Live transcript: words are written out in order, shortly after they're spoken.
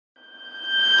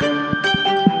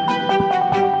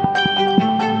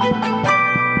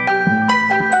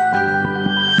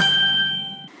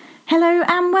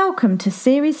welcome to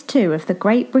Series 2 of the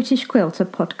Great British Quilter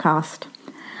podcast.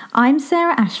 I'm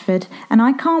Sarah Ashford and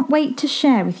I can't wait to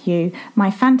share with you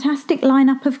my fantastic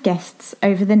lineup of guests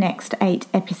over the next 8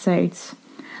 episodes.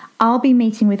 I'll be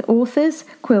meeting with authors,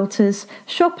 quilters,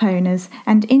 shop owners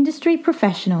and industry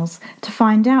professionals to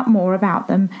find out more about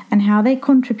them and how they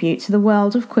contribute to the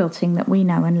world of quilting that we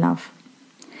know and love.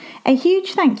 A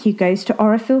huge thank you goes to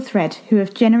Orifil Thread, who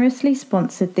have generously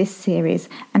sponsored this series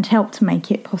and helped make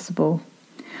it possible.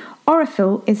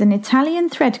 Orifil is an Italian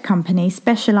thread company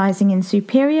specialising in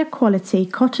superior quality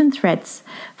cotton threads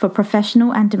for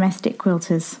professional and domestic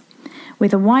quilters.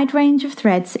 With a wide range of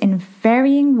threads in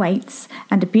varying weights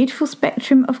and a beautiful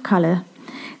spectrum of colour,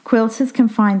 quilters can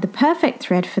find the perfect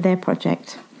thread for their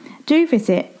project. Do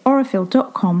visit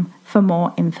orifil.com for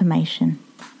more information.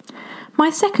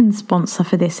 My second sponsor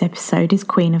for this episode is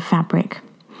Queen of Fabric.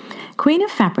 Queen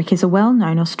of Fabric is a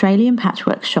well-known Australian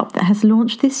patchwork shop that has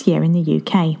launched this year in the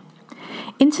UK.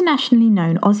 Internationally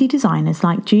known Aussie designers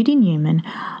like Judy Newman,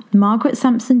 Margaret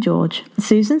Sampson-George,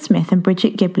 Susan Smith and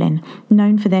Bridget Giblin,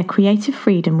 known for their creative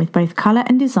freedom with both colour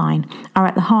and design, are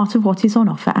at the heart of what is on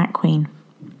offer at Queen.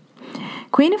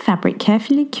 Queen of Fabric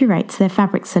carefully curates their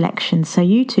fabric selections so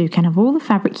you too can have all the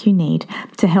fabric you need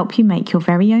to help you make your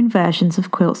very own versions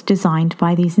of quilts designed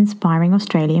by these inspiring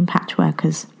Australian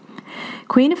patchworkers.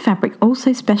 Queen of Fabric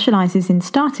also specialises in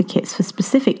starter kits for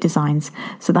specific designs,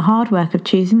 so the hard work of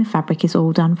choosing the fabric is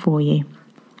all done for you.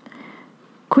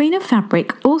 Queen of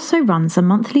Fabric also runs a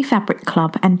monthly fabric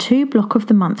club and 2 block of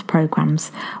the month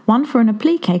programmes, one for an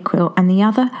applique quilt and the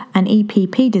other an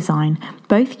EPP design,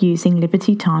 both using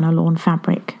Liberty Tana lawn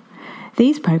fabric.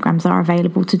 These programmes are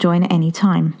available to join at any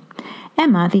time.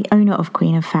 Emma, the owner of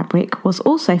Queen of Fabric, was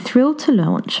also thrilled to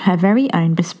launch her very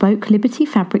own bespoke Liberty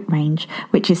fabric range,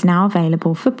 which is now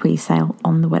available for pre-sale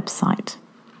on the website.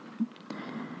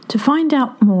 To find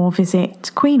out more, visit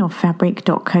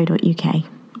queenoffabric.co.uk.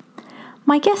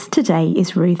 My guest today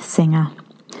is Ruth Singer.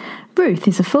 Ruth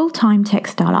is a full-time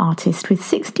textile artist with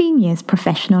 16 years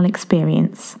professional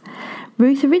experience.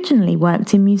 Ruth originally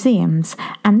worked in museums,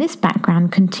 and this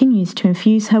background continues to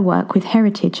infuse her work with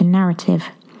heritage and narrative.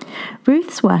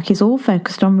 Ruth's work is all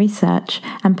focused on research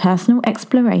and personal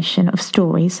exploration of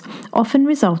stories, often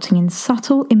resulting in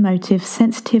subtle, emotive,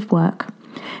 sensitive work.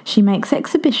 She makes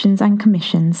exhibitions and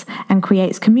commissions and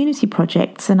creates community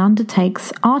projects and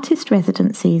undertakes artist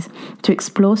residencies to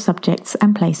explore subjects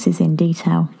and places in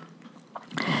detail.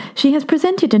 She has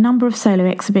presented a number of solo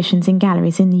exhibitions in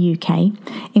galleries in the UK,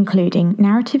 including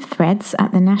Narrative Threads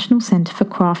at the National Centre for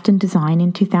Craft and Design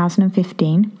in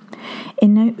 2015,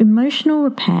 in Emotional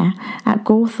Repair at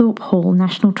Gawthorpe Hall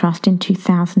National Trust in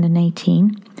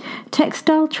 2018,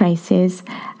 Textile Traces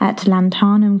at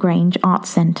Lanthanum Grange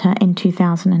Arts Centre in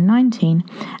 2019,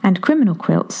 and Criminal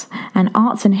Quilts, an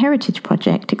arts and heritage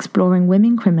project exploring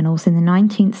women criminals in the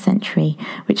 19th century,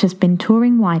 which has been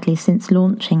touring widely since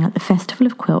launching at the Festival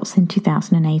of Quilts in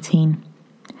 2018.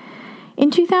 In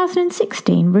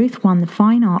 2016, Ruth won the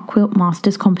Fine Art Quilt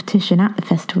Masters competition at the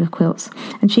Festival of Quilts,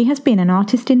 and she has been an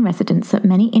artist in residence at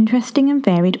many interesting and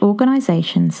varied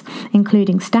organisations,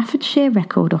 including Staffordshire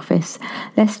Record Office,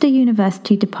 Leicester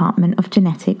University Department of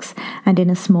Genetics, and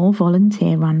in a small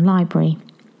volunteer-run library.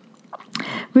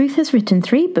 Ruth has written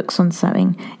 3 books on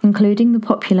sewing, including the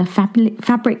popular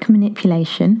Fabric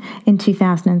Manipulation in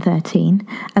 2013,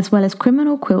 as well as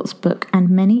Criminal Quilts book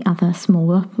and many other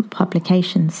smaller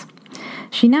publications.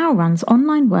 She now runs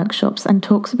online workshops and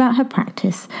talks about her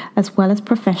practice, as well as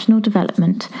professional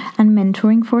development and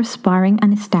mentoring for aspiring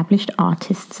and established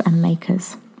artists and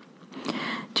makers.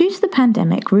 Due to the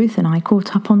pandemic, Ruth and I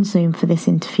caught up on Zoom for this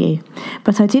interview,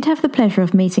 but I did have the pleasure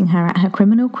of meeting her at her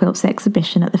Criminal Quilts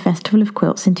exhibition at the Festival of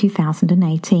Quilts in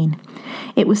 2018.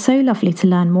 It was so lovely to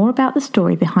learn more about the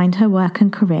story behind her work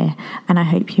and career, and I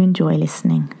hope you enjoy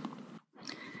listening.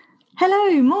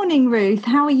 Hello, morning Ruth,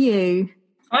 how are you?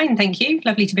 Fine, thank you.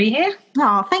 Lovely to be here.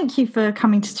 Oh, thank you for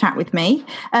coming to chat with me.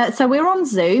 So we're on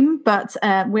Zoom, but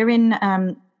we're in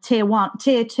Tier 1,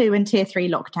 Tier 2 and Tier 3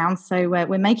 lockdowns, so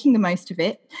we're making the most of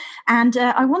it. And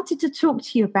I wanted to talk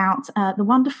to you about the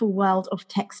wonderful world of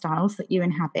textiles that you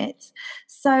inhabit.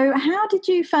 So how did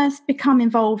you first become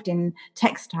involved in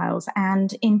textiles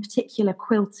and in particular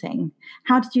quilting?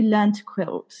 How did you learn to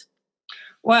quilt?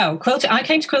 Well, quilting, I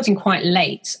came to quilting quite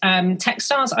late.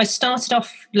 Textiles, I started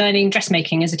off learning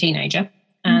dressmaking as a teenager,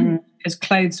 and because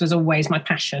clothes was always my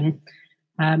passion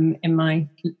in my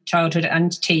childhood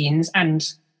and teens, and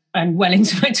well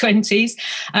into my 20s.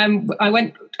 I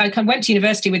went to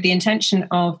university with the intention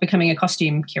of becoming a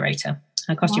costume curator,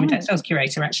 a costume and textiles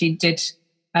curator. Actually, did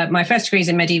my first degree is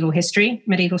in medieval history,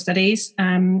 medieval studies,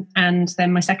 and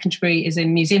then my second degree is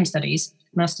in museum studies,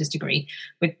 master's degree.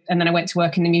 And then I went to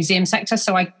work in the museum sector.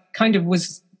 So I kind of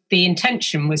the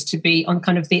intention was to be on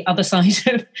kind of the other side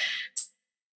of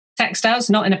textiles,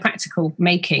 not in a practical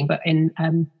making, but in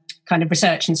kind of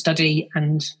research and study.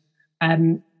 And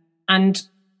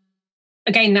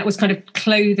again, that was kind of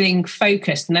clothing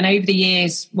focused. And then over the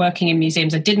years working in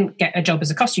museums, I didn't get a job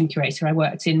as a costume curator. I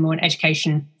worked in more an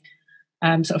education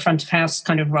sort of front of house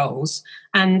kind of roles.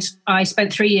 And I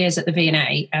spent 3 years at the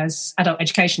V&A as adult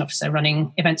education officer,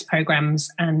 running events programs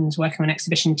and working on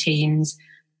exhibition teams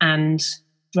and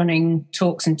running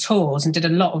talks and tours, and did a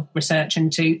lot of research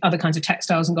into other kinds of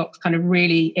textiles and got kind of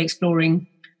really exploring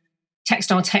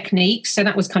textile techniques. So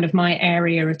that was kind of my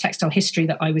area of textile history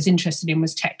that I was interested in,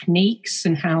 was techniques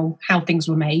and how things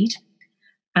were made.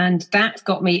 And that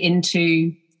got me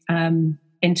into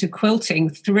quilting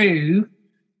through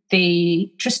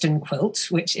the Tristan quilt,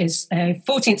 which is a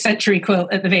 14th century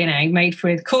quilt at the V&A made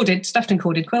with stuffed and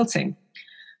corded quilting.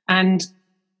 And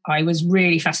I was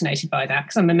really fascinated by that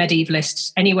because I'm a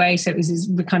medievalist anyway. So it was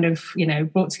kind of,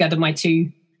 brought together my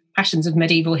two passions of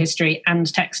medieval history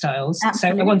and textiles.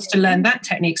 Absolutely. So I wanted to learn that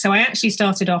technique. So I actually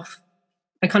started off,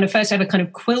 the kind of first ever kind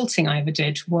of quilting I ever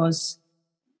did was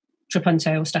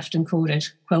trapunto, or stuffed and corded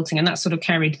quilting. And that sort of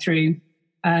carried through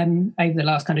over the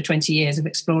last kind of 20 years of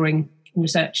exploring and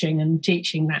researching and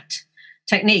teaching that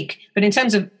technique. But in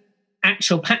terms of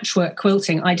actual patchwork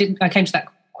quilting, I came to that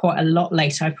quite a lot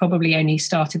later. I probably only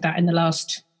started that in the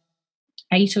last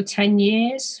 8 or 10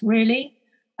 years, really.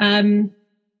 I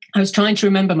was trying to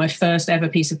remember my first ever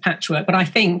piece of patchwork, but I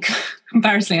think,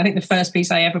 embarrassingly, I think the first piece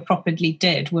I ever properly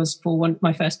did was for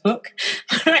my first book.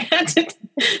 It's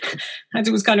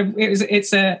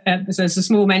a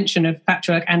small mention of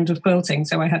patchwork and of quilting,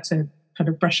 so I had to kind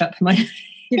of brush up my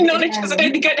knowledge because I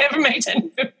don't think I'd ever made any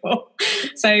before.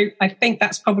 So I think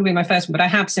that's probably my first one, but I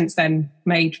have since then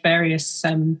made various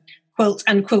quilt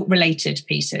and quilt related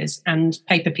pieces, and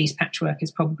paper piece patchwork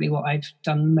is probably what I've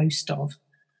done most of,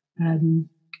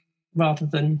 rather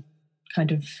than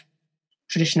kind of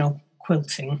traditional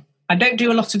quilting. I don't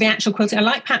do a lot of the actual quilting. I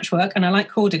like patchwork and I like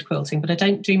corded quilting, but I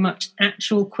don't do much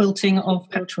actual quilting of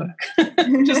patchwork.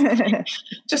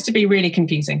 just to be really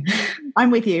confusing.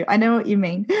 I'm with you. I know what you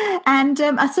mean. And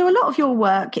so a lot of your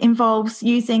work involves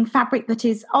using fabric that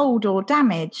is old or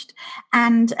damaged.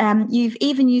 And you've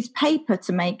even used paper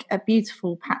to make a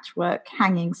beautiful patchwork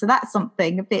hanging. So that's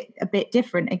something a bit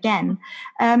different again.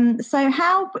 So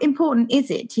how important is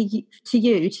it to you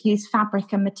to use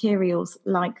fabric and materials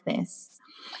like this?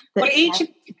 Well,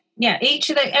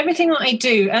 everything that I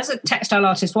do as a textile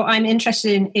artist, what I'm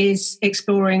interested in is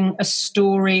exploring a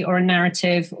story or a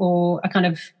narrative or a kind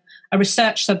of a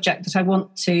research subject that I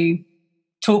want to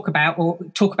talk about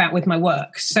with my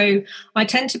work. So I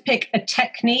tend to pick a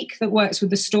technique that works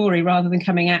with the story rather than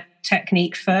coming at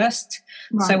technique first.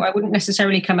 Right. So I wouldn't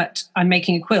necessarily come at, I'm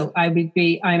making a quilt. I'm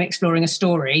exploring a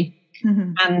story,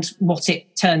 mm-hmm. and what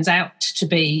it turns out to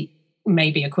be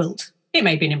maybe a quilt. It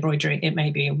may be an embroidery, it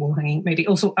may be a wall hanging, maybe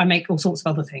also I make all sorts of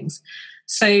other things.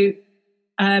 So,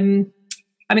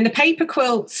 the paper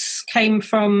quilts came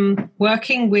from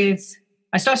working with,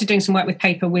 I started doing some work with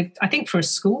paper I think for a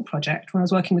school project when I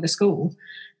was working with a school.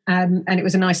 And it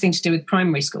was a nice thing to do with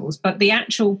primary schools. But the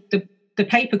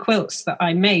paper quilts that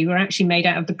I made were actually made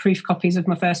out of the proof copies of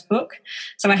my first book.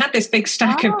 So I had this big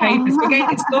stack of papers. Again,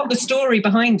 it's got the story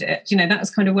behind it. That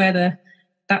was kind of where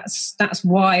that's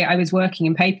why I was working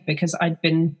in paper, because I'd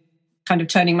been kind of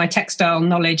turning my textile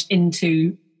knowledge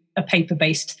into a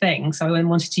paper-based thing. So I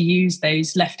wanted to use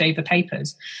those leftover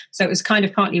papers. So it was kind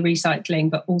of partly recycling,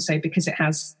 but also because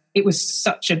it was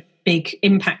such a big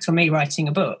impact on me writing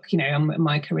a book, on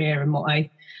my career and what I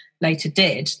later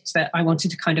did, so that I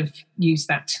wanted to kind of use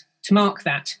that to mark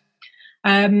that.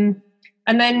 And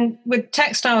then with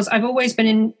textiles, I've always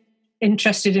been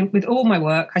interested in, with all my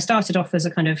work, I started off as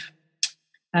a kind of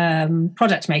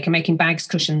product maker, making bags,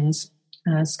 cushions,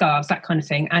 scarves, that kind of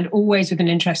thing, and always with an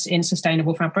interest in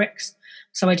sustainable fabrics.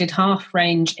 So I did half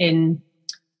range in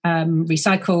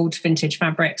recycled vintage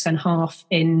fabrics and half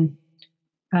in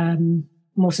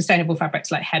more sustainable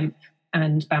fabrics like hemp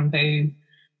and bamboo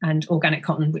and organic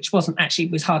cotton, which was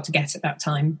hard to get at that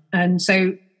time. And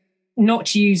so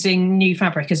not using new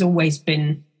fabric has always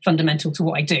been fundamental to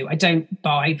what I do. I don't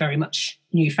buy very much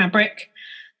new fabric.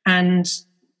 And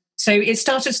so it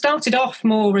started off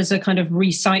more as a kind of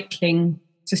recycling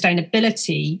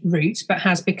sustainability route, but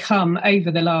has become, over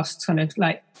the last kind of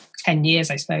 10 years,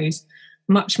 I suppose,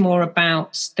 much more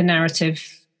about the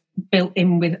narrative built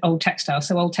in with old textiles.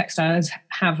 So old textiles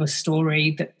have a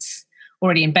story that's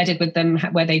already embedded with them,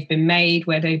 where they've been made,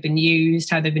 where they've been used,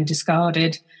 how they've been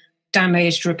discarded,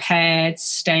 damaged, repaired,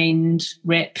 stained,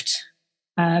 ripped,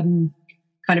 kind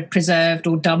of preserved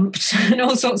or dumped, and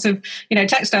all sorts of,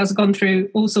 textiles have gone through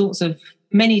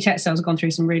many textiles have gone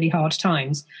through some really hard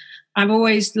times. I've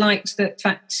always liked the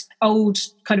fact old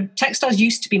kind of textiles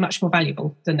used to be much more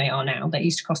valuable than they are now. They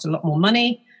used to cost a lot more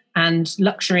money, and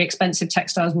luxury expensive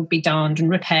textiles would be darned and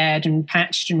repaired and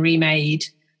patched and remade,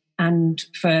 and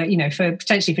for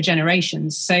potentially for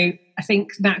generations. So I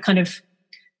think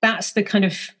that's the kind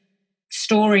of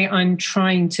story I'm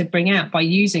trying to bring out by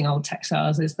using old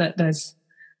textiles, is that there's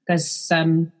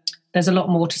a lot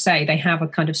more to say. They have a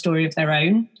kind of story of their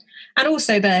own, and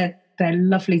also they're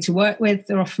lovely to work with.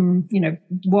 They're often,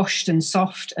 washed and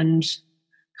soft and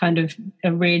kind of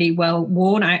are really well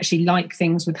worn. I actually like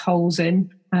things with holes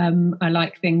in. I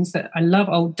like things I love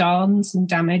old darns and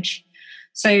damage.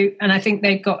 So, and I think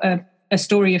they've got a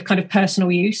story of kind of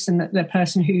personal use, and that the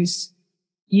person who's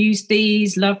used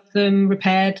these, loved them,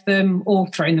 repaired them, or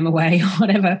thrown them away or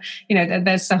whatever,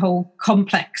 there's a whole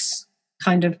complex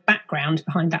kind of background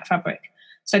behind that fabric.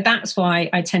 So that's why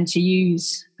I tend to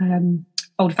use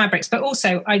old fabrics. But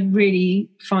also I really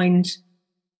find,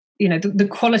 the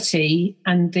quality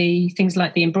and the things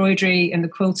like the embroidery and the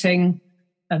quilting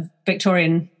of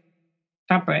Victorian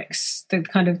fabrics, the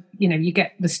kind of, you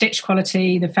get the stitch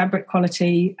quality, the fabric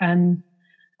quality, and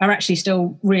are actually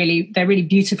still they're really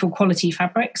beautiful quality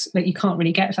fabrics that you can't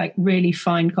really get. Like really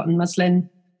fine cotton muslin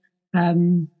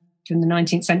in the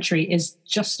 19th century is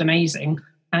just amazing.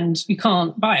 And you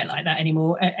can't buy it like that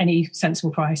anymore at any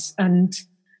sensible price. And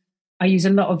I use a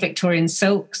lot of Victorian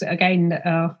silks, that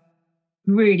are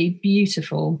really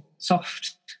beautiful,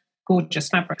 soft, gorgeous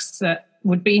fabrics that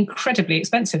would be incredibly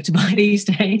expensive to buy these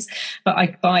days. But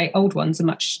I buy old ones are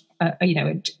much,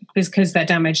 because they're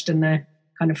damaged and they're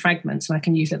kind of fragments, and I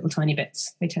can use little tiny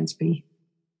bits. They tend to be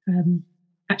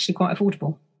actually quite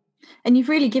affordable. And you've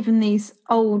really given these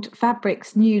old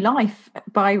fabrics new life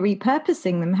by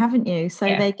repurposing them, haven't you? So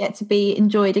they get to be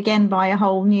enjoyed again by a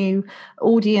whole new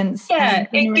audience. Yeah,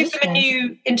 it gives them a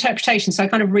new interpretation. So I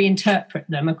kind of reinterpret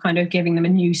them. I'm kind of giving them a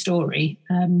new story,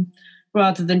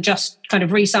 rather than just kind of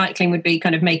recycling would be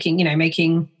kind of making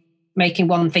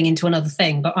one thing into another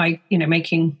thing. But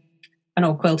making an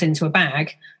old quilt into a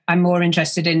bag, I'm more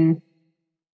interested in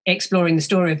exploring the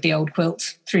story of the old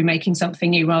quilt through making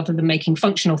something new, rather than making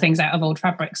functional things out of old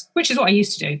fabrics, which is what I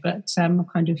used to do. But I've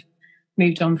kind of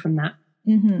moved on from that.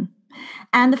 Mm-hmm.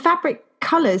 And the fabric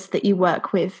colours that you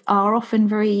work with are often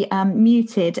very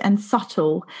muted and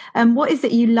subtle. What is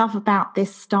it you love about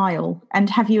this style? And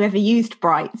have you ever used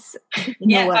brights? I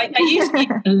used to use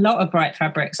a lot of bright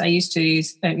fabrics. I used to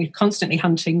use constantly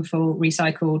hunting for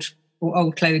recycled or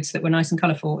old clothes that were nice and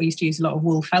colourful. I used to use a lot of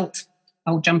wool felt,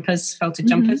 old jumpers, felted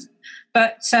jumpers.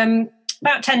 But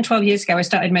about 10, 12 years ago, I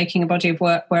started making a body of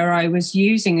work where I was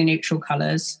using the neutral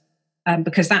colours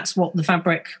because that's what the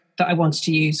fabric that I wanted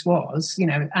to use was,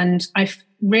 and I've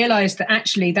realised that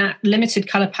actually that limited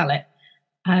colour palette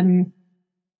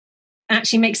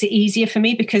actually makes it easier for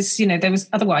me, because, there was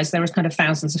kind of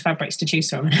thousands of fabrics to choose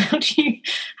from. And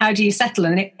how do you settle?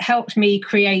 And it helped me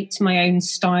create my own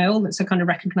style that's a kind of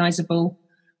recognisable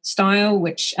style,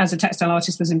 which as a textile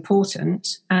artist was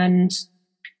important. And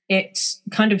it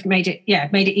kind of made it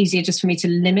easier just for me to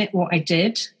limit what I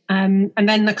did. And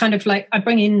then the kind of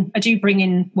I do bring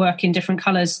in work in different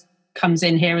colours comes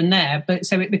in here and there, but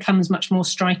so it becomes much more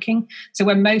striking. So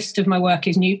where most of my work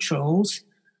is neutrals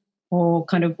or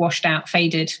kind of washed out,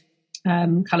 faded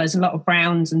colours, a lot of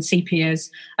browns and sepias,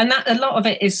 and that a lot of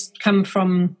it is come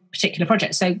from particular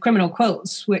projects. So Criminal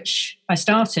Quilts, which I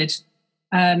started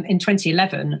in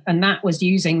 2011, and that was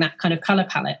using that kind of colour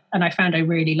palette, and I found I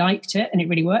really liked it and it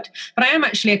really worked. But I am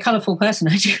actually a colourful person.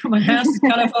 My house is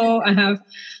colourful. I have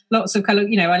lots of colour,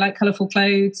 I like colourful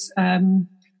clothes.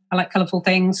 I like colourful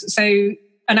things. So,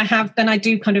 and I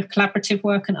do kind of collaborative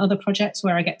work and other projects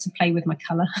where I get to play with my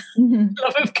colour,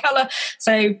 love of colour.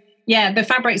 So yeah, the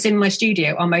fabrics in my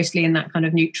studio are mostly in that kind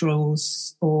of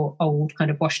neutrals or old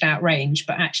kind of washed out range,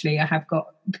 but actually I have got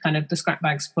kind of the scrap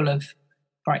bags full of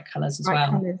bright colours as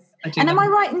well. Colours. And am I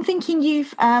right in thinking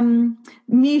you've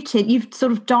you've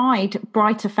sort of dyed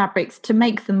brighter fabrics to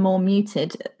make them more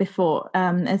muted before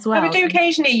as well? I do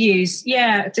occasionally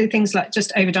do things like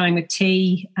just over dyeing with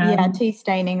tea. Tea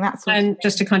staining, that sort of thing.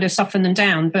 Just to kind of soften them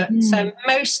down. But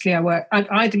mostly I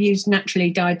either use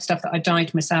naturally dyed stuff that I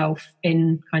dyed myself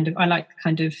in I like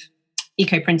kind of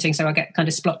eco printing, so I get kind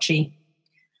of splotchy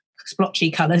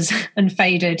colours and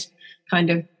faded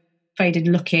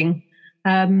looking.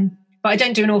 But I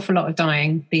don't do an awful lot of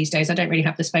dyeing these days. I don't really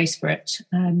have the space for it.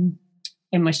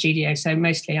 in my studio. So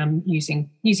mostly I'm using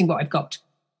what I've got,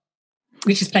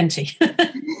 which is plenty.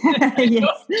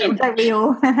 Yes, don't we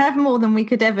all have more than we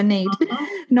could ever need?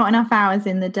 Not enough hours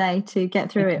in the day to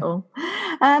get through it all.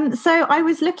 So I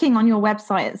was looking on your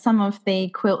website at some of the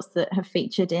quilts that have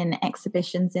featured in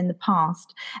exhibitions in the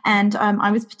past, and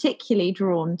I was particularly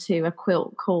drawn to a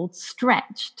quilt called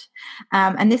Stretched,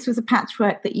 and this was a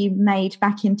patchwork that you made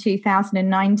back in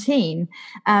 2019.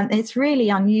 It's really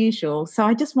unusual, so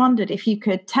I just wondered if you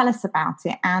could tell us about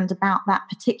it and about that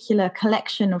particular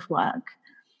collection of work.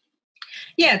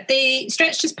 Yeah, the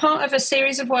Stretched is part of a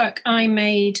series of work I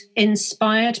made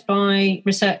inspired by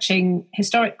researching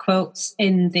historic quilts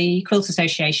in the Quilt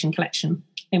Association collection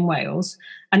in Wales.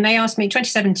 And they asked me in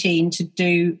 2017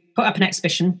 to put up an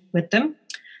exhibition with them.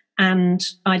 And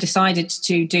I decided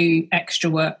to do extra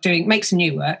work, make some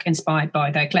new work inspired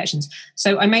by their collections.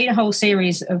 So I made a whole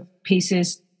series of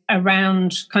pieces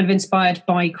around kind of inspired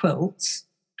by quilts.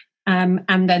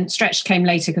 And then Stretched came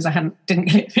later because I didn't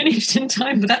get it finished in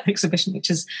time for that exhibition, which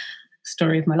is the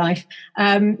story of my life.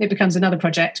 It becomes another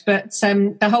project. But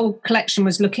the whole collection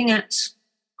was looking at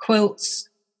quilts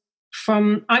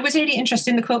I was really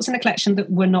interested in the quilts in the collection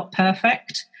that were not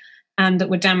perfect and that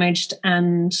were damaged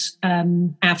and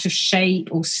out of shape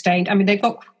or stained. I mean, they've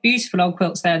got beautiful old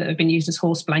quilts there that have been used as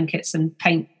horse blankets and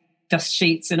paint dust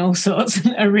sheets and all sorts,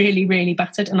 and are really, really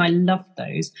battered. And I love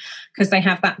those because they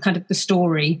have that kind of the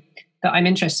story that I'm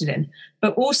interested in.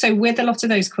 But also with a lot of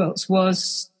those quilts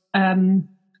was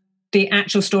the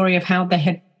actual story of how they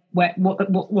had, what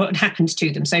had happened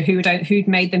to them. So who'd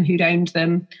made them, who'd owned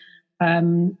them,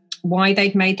 why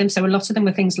they'd made them. So a lot of them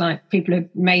were things like people who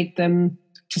made them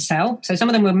to sell. So some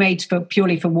of them were made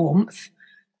purely for warmth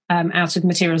out of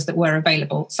materials that were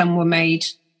available. Some were made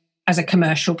as a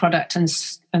commercial product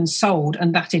and sold,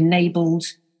 and that enabled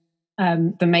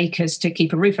the makers to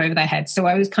keep a roof over their heads. So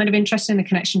I was kind of interested in the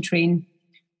connection between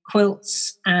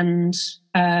quilts and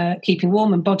keeping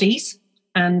warm and bodies,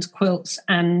 and quilts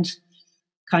and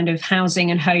kind of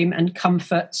housing and home and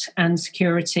comfort and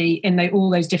security in all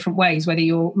those different ways, whether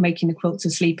you're making the quilt to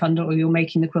sleep under or you're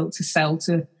making the quilt to sell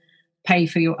to pay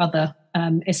for your other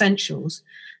essentials.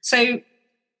 So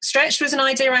Stretched was an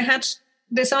idea I had.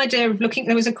 This idea of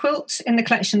there was a quilt in the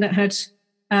collection that had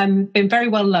been very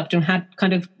well loved and had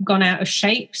kind of gone out of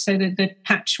shape, so that the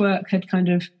patchwork had kind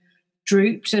of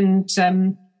drooped, and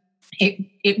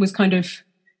it was kind of,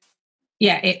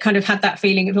 it kind of had that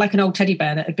feeling of like an old teddy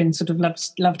bear that had been sort of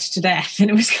loved to death, and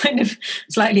it was kind of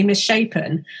slightly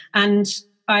misshapen.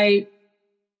 But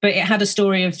it had a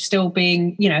story of still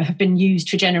being, have been used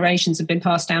for generations, have been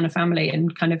passed down a family,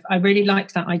 and kind of I really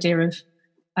liked that idea of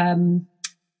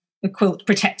the quilt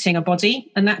protecting a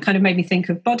body, and that kind of made me think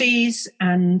of bodies,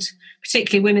 and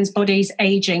particularly women's bodies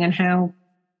aging, and how,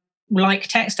 like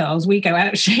textiles, we go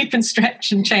out of shape and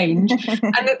stretch and change,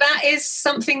 and that is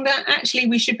something that actually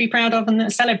we should be proud of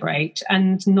and celebrate,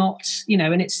 and not,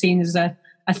 and it's seen as a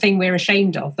thing we're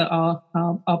ashamed of, that our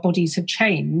bodies have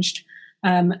changed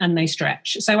and they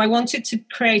stretch. So I wanted to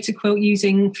create a quilt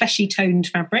using fleshy toned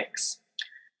fabrics.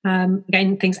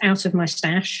 Again, things out of my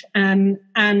stash,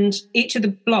 and each of the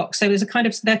blocks. So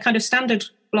they're kind of standard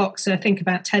blocks. I think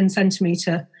about 10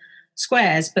 centimetre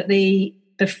squares, but the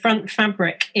front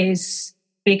fabric is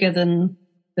bigger than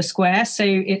the square. So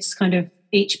it's kind of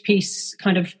each piece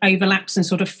kind of overlaps and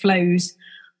sort of flows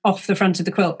off the front of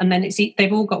the quilt, and then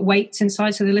they've all got weights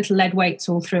inside, so the little lead weights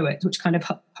all through it, which kind of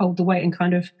hold the weight and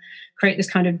kind of create this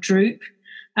kind of droop.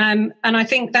 And I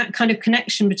think that kind of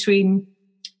connection between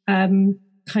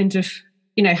kind of,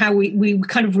 how we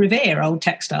kind of revere old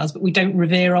textiles, but we don't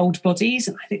revere old bodies.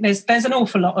 And I think there's an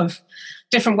awful lot of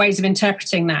different ways of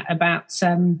interpreting that about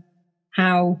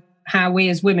how we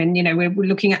as women, we're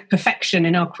looking at perfection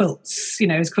in our quilts,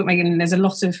 as quilt making, and there's a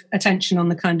lot of attention on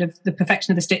the kind of the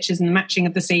perfection of the stitches and the matching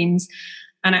of the seams.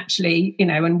 And actually,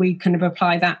 and we kind of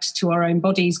apply that to our own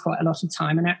bodies quite a lot of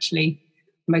time. And actually,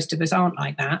 most of us aren't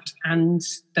like that. And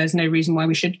there's no reason why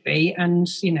we should be. And,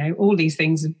 all these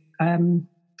things,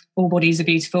 all bodies are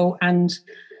beautiful, and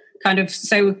kind of,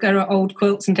 so there are old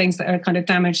quilts and things that are kind of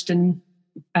damaged and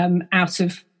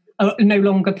no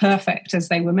longer perfect as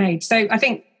they were made. So I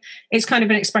think it's kind of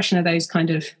an expression of those kind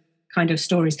of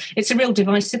stories. It's a real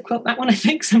divisive quilt, that one. I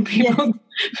think some people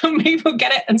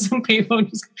get it, and some people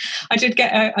just. I did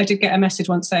get a message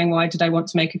once saying, why did I want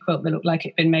to make a quilt that looked like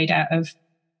it'd been made out of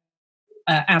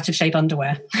shape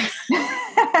underwear?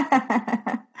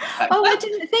 Oh, I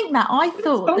didn't think that. I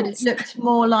thought that it looked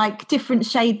more like different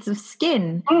shades of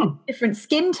skin, different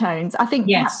skin tones. I think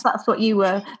perhaps that's what you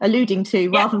were alluding to,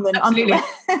 rather than underwear.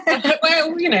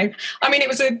 Well, I mean, it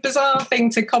was a bizarre thing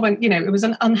to comment. It was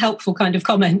an unhelpful kind of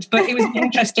comment, but it was an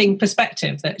interesting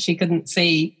perspective that she couldn't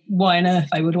see why on earth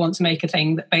I would want to make a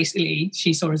thing that basically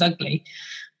she saw as ugly.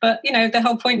 But, the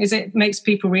whole point is it makes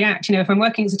people react. If I'm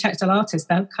working as a textile artist,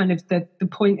 that kind of the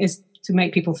point is to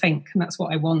make people think, and that's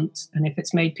what I want. And if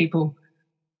it's made people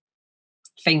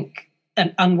think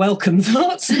an unwelcome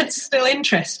thoughts, that's still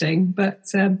interesting.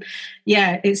 But,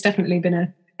 it's definitely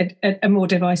been a more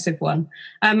divisive one.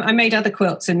 I made other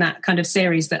quilts in that kind of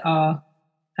series that are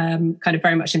kind of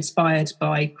very much inspired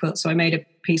by quilts. So I made a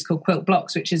piece called Quilt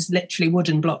Blocks, which is literally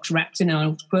wooden blocks wrapped in an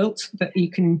old quilt that you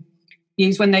can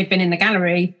use when they've been in the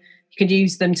gallery. You could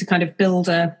use them to kind of build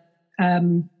a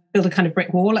kind of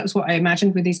brick wall. That was what I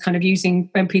imagined, with these kind of using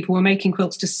when people were making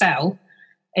quilts to sell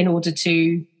in order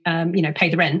to pay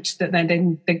the rent, that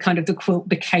then kind of the quilt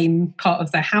became part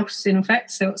of their house in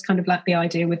effect. So it's kind of like the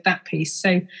idea with that piece.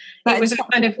 So it was a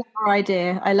kind of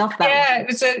idea. I love that. Yeah, it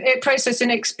was a process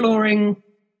in exploring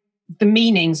the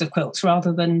meanings of quilts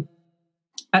rather than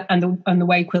and the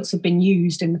way quilts have been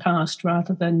used in the past,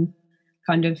 rather than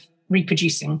kind of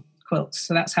reproducing quilts.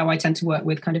 So that's how I tend to work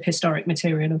with kind of historic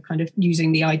material, of kind of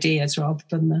using the ideas rather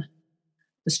than the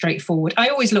straightforward. I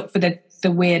always look for the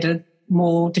weirder,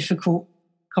 more difficult,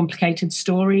 complicated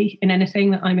story in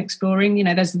anything that I'm exploring.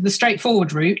 There's the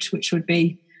straightforward route, which would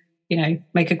be,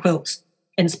 make a quilt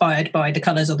inspired by the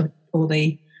colours or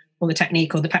the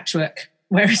technique or the patchwork.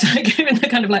 Whereas I go in the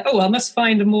kind of like, I must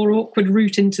find a more awkward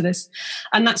route into this.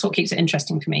 And that's what keeps it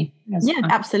interesting for me.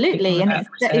 Absolutely. And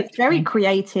it's very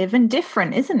creative and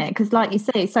different, isn't it? Because like you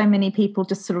say, so many people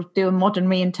just sort of do a modern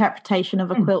reinterpretation of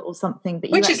a quilt or something.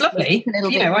 But which is lovely. I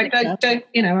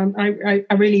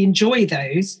really enjoy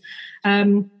those.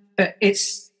 But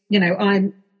it's,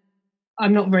 I'm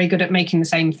not very good at making the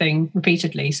same thing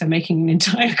repeatedly. So making an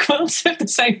entire quilt of the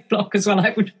same block as well,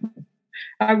 I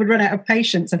would run out of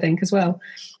patience, I think, as well.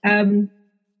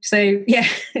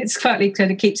 It's partly kind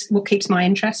of keeps my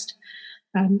interest,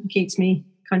 keeps me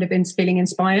kind of feeling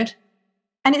inspired.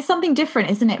 And it's something different,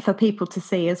 isn't it, for people to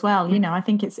see as well? I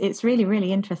think it's really,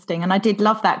 really interesting. And I did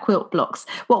love that Quilt Blocks.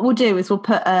 What we'll do is we'll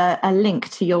put a link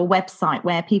to your website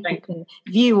where people can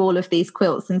view all of these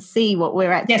quilts and see what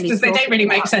we're actually Yes, because they don't really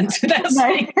make sense without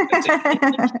seeing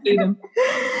them.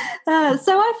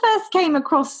 So I first came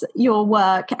across your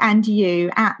work and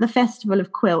you at the Festival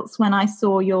of Quilts when I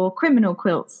saw your Criminal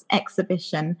Quilts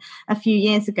exhibition a few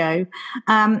years ago.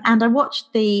 And I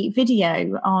watched the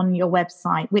video on your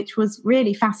website, which was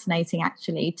really fascinating,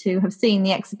 actually, to have seen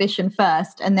the exhibition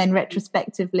first and then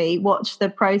retrospectively watch the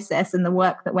process and the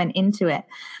work that went into it.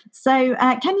 So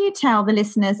can you tell the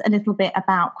listeners a little bit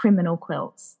about Criminal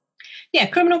Quilts? Yeah,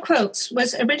 Criminal Quilts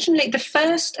was originally the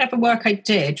first ever work I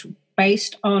did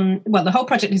based on, the whole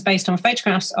project is based on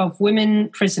photographs of women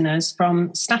prisoners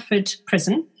from Stafford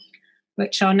Prison,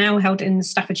 which are now held in the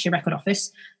Staffordshire Record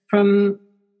Office, from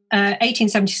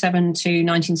 1877 to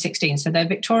 1916. So they're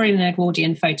Victorian and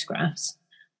Edwardian photographs,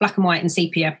 black and white and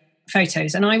sepia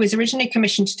photos. And I was originally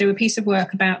commissioned to do a piece of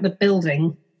work about the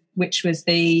building, which was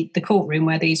the courtroom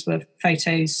where these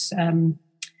photos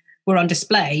were on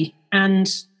display. And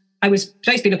I was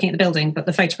supposed to be looking at the building, but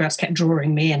the photographs kept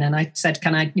drawing me in. And I said,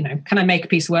 can I make a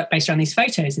piece of work based around these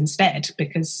photos instead?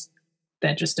 Because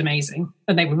they're just amazing.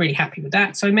 And they were really happy with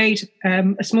that. So I made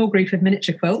a small group of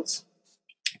miniature quilts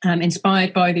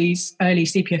inspired by these early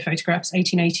sepia photographs,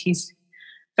 1880s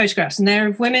photographs. And they're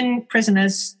of women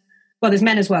prisoners. Well, there's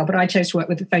men as well, but I chose to work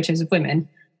with the photos of women.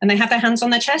 And they have their hands on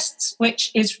their chests,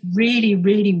 which is really,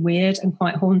 really weird and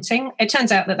quite haunting. It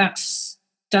turns out that that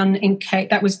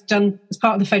was done as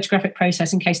part of the photographic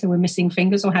process in case they were missing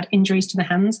fingers or had injuries to the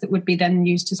hands that would be then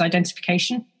used as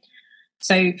identification.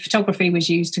 So photography was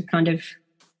used to kind of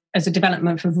as a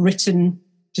development of written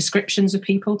descriptions of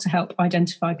people to help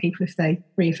identify people if they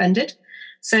reoffended.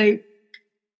 So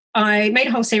I made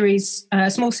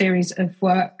a small series of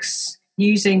works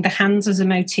using the hands as a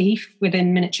motif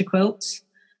within miniature quilts.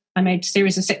 I made a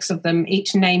series of 6 of them,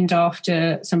 each named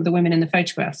after some of the women in the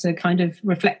photographs, so kind of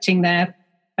reflecting a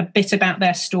bit about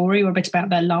their story or a bit about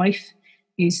their life,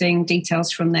 using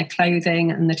details from their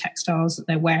clothing and the textiles that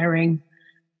they're wearing,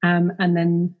 and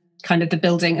then kind of the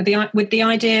building, with the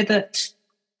idea that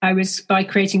by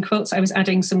creating quilts, I was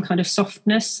adding some kind of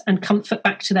softness and comfort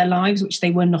back to their lives, which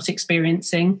they were not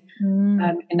experiencing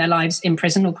in their lives in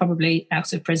prison or probably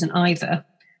out of prison either.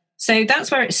 So that's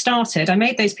where it started. I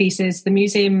made those pieces. The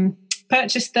museum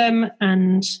purchased them,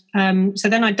 and so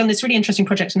then I'd done this really interesting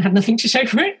project and had nothing to show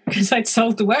for it because I'd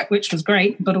sold the work, which was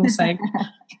great, but also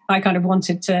I kind of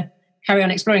wanted to carry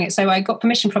on exploring it. So I got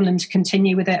permission from them to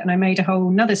continue with it, and I made a whole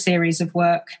another series of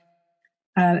work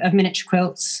of miniature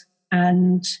quilts,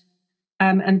 and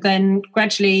then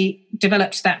gradually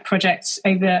developed that project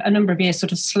over a number of years,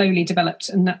 sort of slowly developed,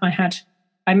 and that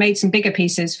I made some bigger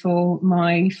pieces for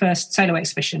my first solo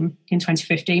exhibition in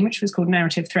 2015, which was called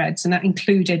Narrative Threads, and that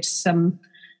included some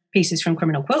pieces from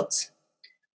Criminal Quilts,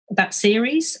 that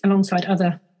series, alongside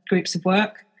other groups of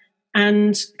work.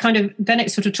 And kind of then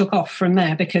it sort of took off from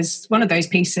there, because one of those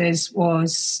pieces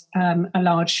was a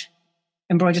large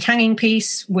embroidered hanging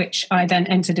piece, which I then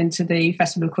entered into the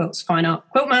Festival of Quilts Fine Art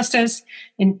Quilt Masters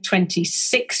in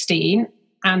 2016,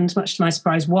 and much to my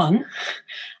surprise won.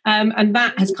 And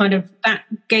that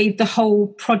gave the whole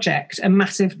project a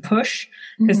massive push,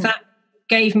 because that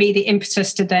gave me the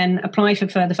impetus to then apply for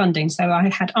further funding. So I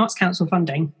had Arts Council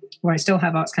funding, or I still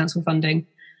have Arts Council funding,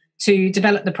 to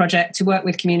develop the project, to work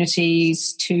with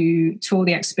communities, to tour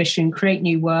the exhibition, create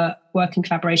new work in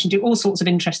collaboration, do all sorts of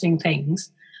interesting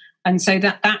things. And so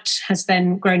that has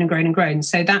then grown and grown and grown.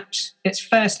 So that its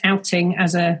first outing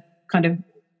as a kind of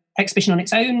exhibition on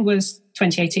its own was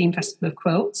 2018 Festival of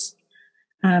Quilts.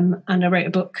 And I wrote a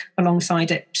book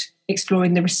alongside it,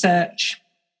 exploring the research,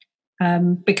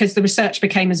 because the research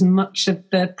became as much of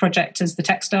the project as the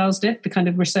textiles did. The kind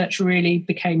of research really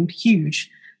became huge.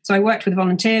 So I worked with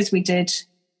volunteers. We did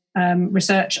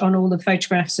research on all the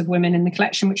photographs of women in the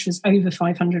collection, which was over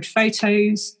 500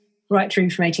 photos, right through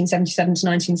from 1877 to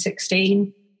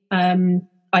 1916.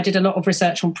 I did a lot of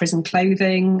research on prison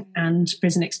clothing and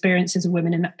prison experiences of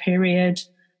women in that period.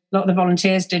 A lot of the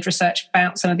volunteers did research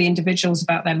about some of the individuals,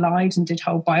 about their lives, and did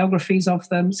whole biographies of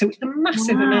them. So it was a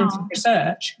massive amount of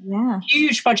research. Yeah.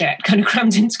 Huge project, kind of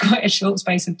crammed into quite a short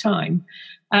space of time.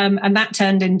 And that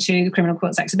turned into the Criminal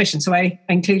Quilts exhibition. So I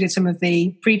included some of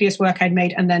the previous work I'd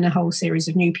made, and then a whole series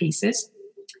of new pieces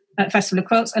at Festival of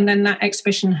Quilts. And then that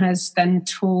exhibition has then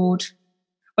toured.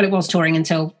 Well, it was touring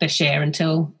until this year,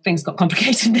 until things got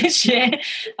complicated this year.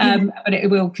 But it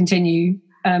will continue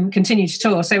to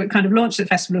tour. So it kind of launched at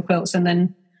Festival of Quilts and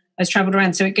then has travelled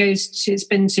around. So it's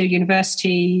been to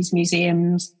universities,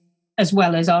 museums, as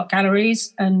well as art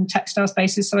galleries and textile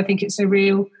spaces. So I think it's a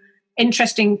real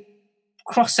interesting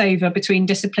crossover between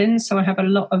disciplines. So I've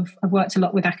worked a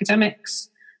lot with academics,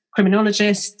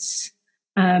 criminologists,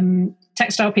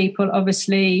 textile people,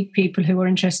 obviously, people who are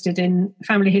interested in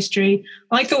family history.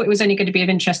 I thought it was only going to be of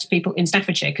interest to people in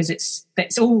Staffordshire, because it's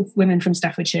all women from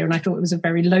Staffordshire, and I thought it was a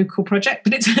very local project,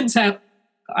 but it turns out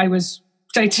I was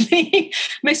totally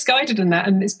misguided in that,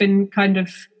 and it's been kind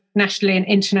of nationally and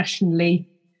internationally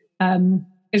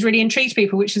has really intrigued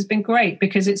people, which has been great,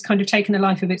 because it's kind of taken a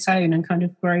life of its own and kind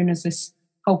of grown as this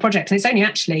whole project. And it's only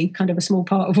actually kind of a small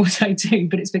part of what I do,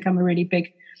 but it's become a really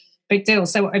big deal.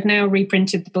 So I've now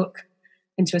reprinted the book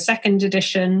into a second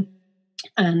edition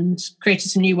and created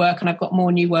some new work, and I've got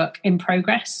more new work in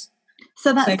progress.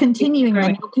 So that's continuing,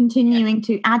 then you're continuing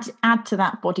to add to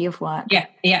that body of work. Yeah,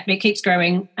 it keeps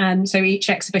growing. And so each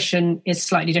exhibition is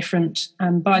slightly different.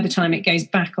 And by the time it goes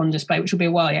back on display, which will be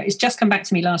a while yet, it's just come back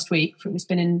to me last week. It's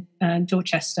been in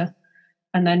Dorchester.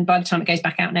 And then by the time it goes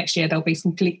back out next year, there'll be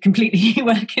some completely new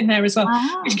work in there as well,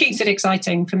 which keeps it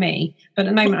exciting for me. But at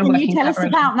the moment, I'm working. Can you tell us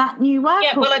about that new work?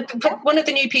 Yeah, well, one of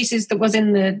the new pieces that was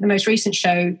in the most recent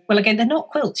show, well, again, they're not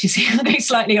quilts, you see. I'm going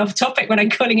slightly off topic when I'm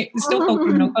calling it. It's still called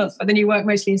Criminal Quilts, but the new work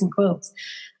mostly isn't quilts.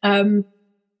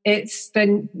 It's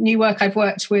the new work I've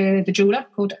worked with a jeweller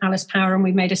called Alice Power, and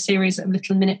we've made a series of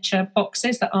little miniature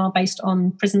boxes that are based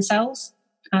on prison cells,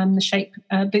 the shape,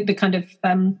 the kind of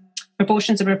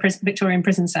proportions of a Victorian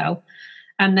prison cell.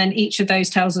 And then each of those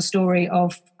tells a story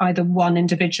of either one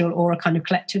individual or a kind of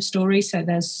collective story. So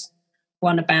there's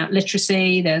one about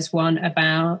literacy, there's one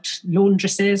about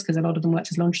laundresses, because a lot of them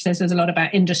worked as laundresses. There's a lot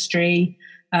about industry,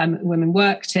 women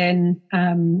worked in,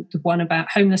 one about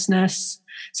homelessness.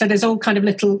 So there's all kind of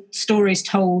little stories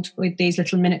told with these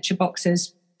little miniature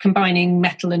boxes, combining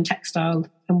metal and textile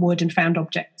and wood and found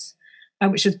objects.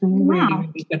 Which has been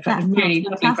really good for a really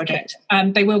lovely project.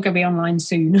 They will go be online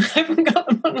soon. I haven't got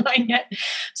them online yet,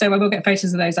 so I will get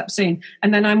photos of those up soon.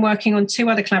 And then I'm working on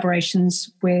 2 other collaborations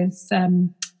with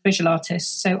visual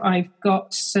artists. So I've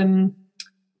got some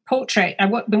portrait.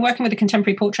 I've been working with a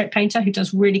contemporary portrait painter who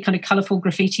does really kind of colourful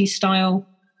graffiti style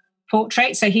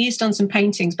portraits. So he's done some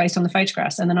paintings based on the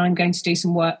photographs, and then I'm going to do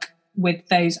some work with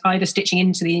those, either stitching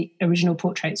into the original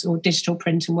portraits or digital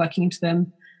print and working into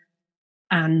them,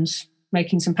 and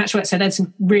making some patchwork. So there's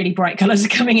some really bright colours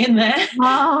coming in there.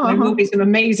 Oh. There will be some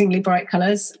amazingly bright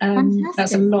colours.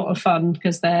 That's a lot of fun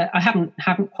because I haven't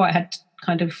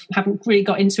really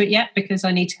got into it yet because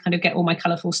I need to kind of get all my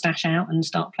colourful stash out and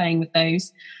start playing with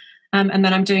those. And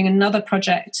then I'm doing another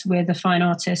project with a fine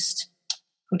artist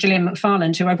called Gillian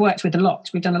McFarland, who I've worked with a lot.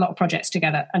 We've done a lot of projects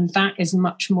together, and that is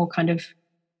much more kind of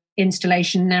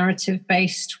installation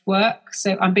narrative-based work.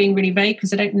 So I'm being really vague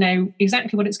because I don't know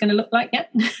exactly what it's going to look like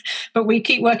yet. But we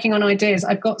keep working on ideas.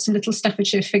 I've got some little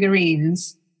Staffordshire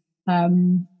figurines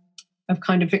of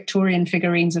kind of Victorian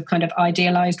figurines of kind of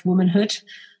idealised womanhood.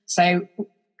 So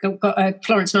got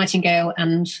Florence Nightingale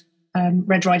and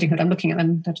Red Riding Hood. I'm looking at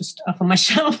them; they're just up on my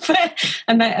shelf,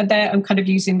 and I'm kind of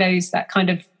using those. That kind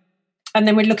of, and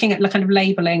then we're looking at the kind of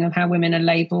labelling of how women are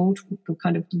labelled, the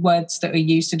kind of words that are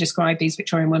used to describe these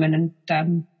Victorian women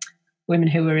and women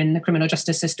who are in the criminal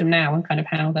justice system now, and kind of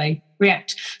how they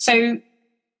react. So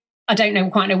I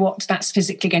don't quite know what that's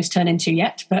physically going to turn into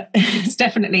yet, but it's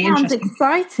definitely Sounds interesting.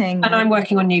 Exciting. And I'm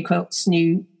working on new quilts,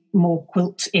 more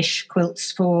quilt-ish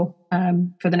quilts for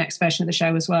the next version of the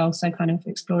show as well. So kind of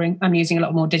exploring. I'm using a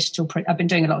lot more digital print. I've been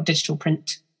doing a lot of digital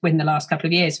print within the last couple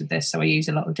of years with this. So I use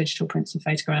a lot of digital prints and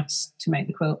photographs to make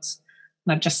the quilts.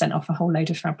 And I've just sent off a whole load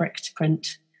of fabric to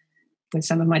print with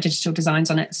some of my digital designs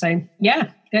on it. So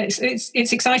yeah,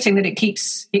 it's exciting that it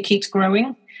keeps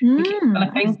growing, it keeps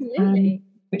developing,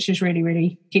 which is really,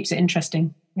 really keeps it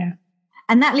interesting. Yeah.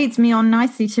 And that leads me on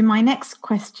nicely to my next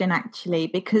question, actually,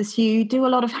 because you do a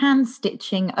lot of hand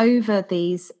stitching over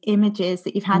these images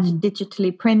that you've had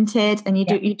digitally printed, and you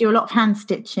do a lot of hand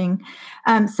stitching.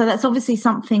 So that's obviously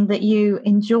something that you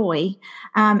enjoy.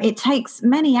 It takes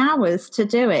many hours to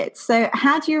do it. So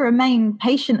how do you remain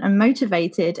patient and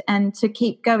motivated and to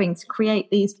keep going to create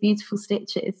these beautiful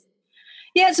stitches?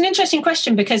 Yeah, it's an interesting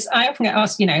question because I often get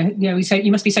asked, so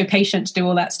you must be so patient to do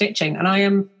all that stitching. And I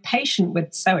am patient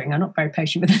with sewing. I'm not very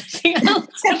patient with anything else.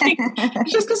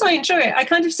 It's just because I enjoy it. I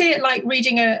kind of see it like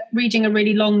reading a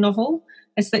really long novel.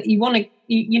 It's that you want to,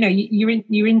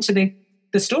 you're into the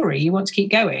story. You want to keep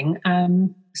going.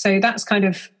 So that's kind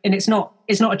of, and it's not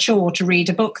a chore to read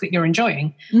a book that you're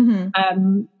enjoying,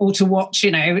 or to watch,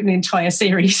 an entire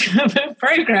series of a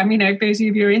program. Because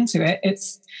if you're into it,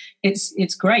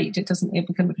 it's great. It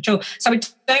becomes a chore. So I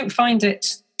don't find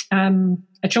it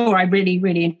a chore. I really,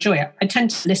 really enjoy it. I tend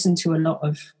to listen to a lot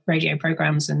of radio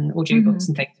programs and audiobooks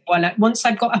and things. Once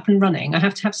I've got up and running, I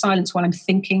have to have silence while I'm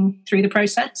thinking through the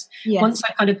process. Yes. Once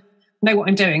I kind of know what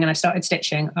I'm doing and I've started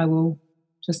stitching, I will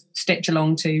just stitch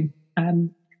along to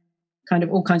kind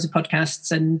of all kinds of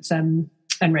podcasts and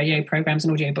radio programs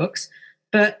and audiobooks.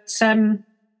 But I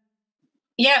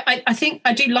think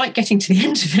I do like getting to the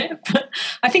end of it, but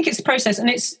I think it's the process, and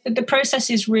the process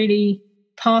is really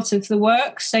part of the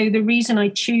work. So the reason I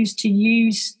choose to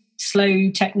use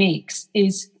slow techniques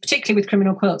is particularly with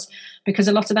criminal quilts, because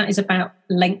a lot of that is about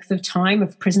length of time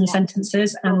of prison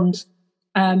sentences and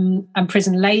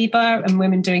prison labour and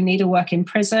women doing needlework in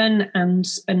prison and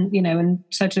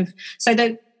sort of, so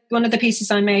that one of the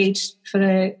pieces I made for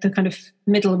the kind of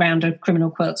middle round of criminal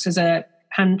quilts is a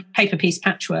paper piece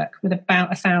patchwork with about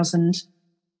 1,000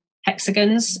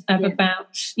 hexagons of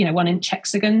about 1 inch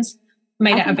hexagons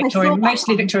made out of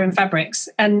mostly Victorian fabrics.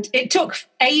 And it took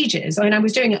ages. I mean, I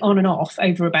was doing it on and off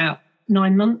over about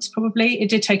 9 months probably. It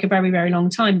did take a very, very long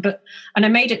time, and I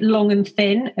made it long and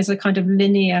thin as a kind of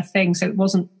linear thing. So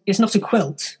it's not a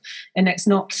quilt, and it's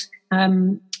not,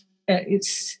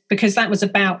 it's because that was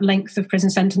about length of prison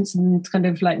sentence and kind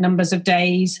of like numbers of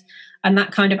days. And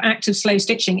that kind of act of slow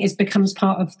stitching becomes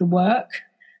part of the work,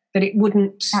 that it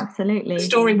wouldn't, absolutely, the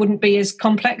story wouldn't be as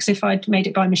complex if I'd made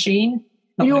it by machine.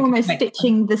 You're almost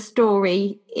stitching the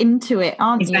story into it,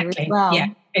 aren't you, as well? Yeah,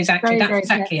 exactly. That's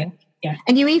exactly it. Yeah.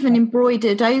 And you even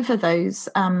embroidered over those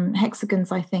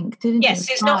hexagons, I think, didn't you? Yes,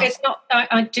 it's not.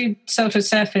 I do sort of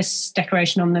surface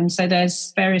decoration on them. So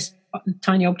there's various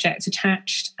tiny objects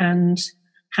attached and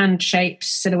hand shapes,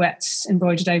 silhouettes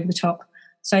embroidered over the top.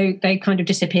 So they kind of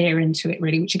disappear into it,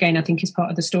 really, which again I think is part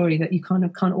of the story, that you kind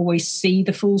of can't always see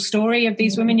the full story of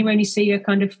these women. You only see a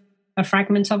kind of a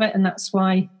fragment of it, and that's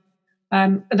why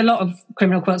with a lot of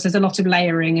criminal quilts there's a lot of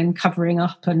layering and covering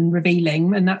up and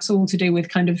revealing, and that's all to do with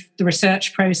kind of the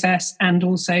research process and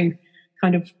also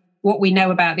kind of what we know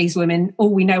about these women.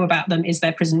 All we know about them is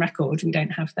their prison record. We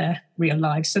don't have their real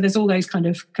lives. So there's all those kind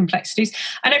of complexities.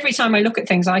 And every time I look at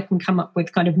things, I can come up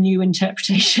with kind of new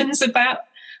interpretations about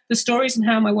the stories and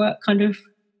how my work kind of,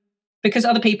 because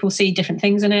other people see different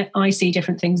things in it, I see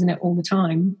different things in it all the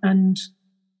time, and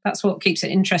that's what keeps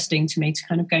it interesting to me, to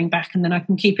kind of going back, and then I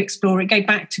can keep exploring, go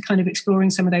back to kind of exploring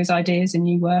some of those ideas in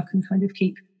new work and kind of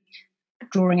keep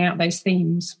drawing out those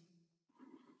themes.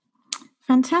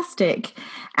 Fantastic.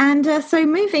 And so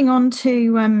moving on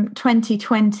to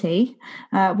 2020,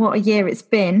 what a year it's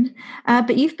been.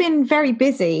 But you've been very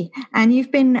busy, and you've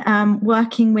been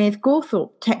working with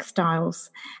Gawthorpe Textiles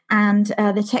and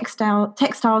the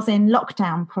Textiles in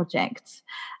Lockdown project.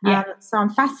 Yeah. So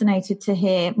I'm fascinated to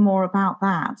hear more about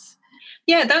that.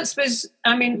 Yeah, that was,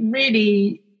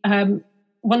 really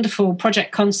wonderful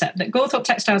project concept. That Gawthorpe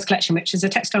Textiles Collection, which is a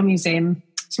textile museum,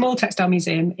 small textile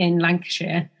museum in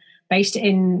Lancashire, based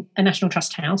in a National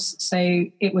Trust house. So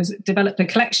it was the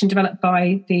collection developed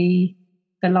by the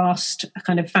last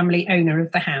kind of family owner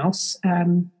of the house,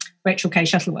 Rachel K.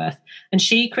 Shuttleworth. And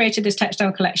she created this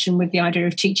textile collection with the idea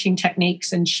of teaching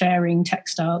techniques and sharing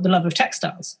the love of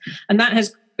textiles. And that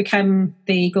has become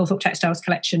the Gawthorpe Textiles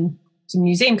Collection. It's a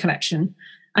museum collection.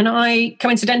 And I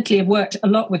coincidentally have worked a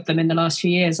lot with them in the last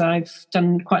few years. I've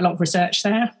done quite a lot of research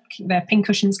there, their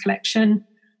pincushions collection,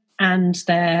 and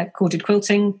their corded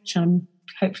quilting, which I'm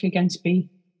hopefully going to be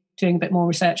doing a bit more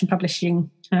research and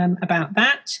publishing about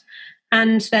that.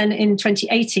 And then in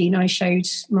 2018, I showed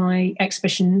my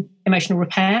exhibition, Emotional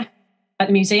Repair, at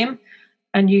the museum,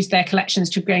 and used their collections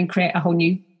to go and create a whole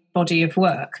new body of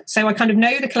work. So I kind of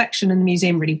know the collection and the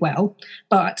museum really well,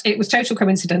 but it was total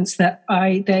coincidence that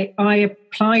I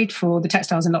applied for the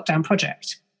Textiles in Lockdown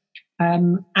project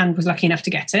and was lucky enough to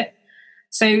get it.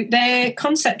 So their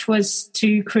concept was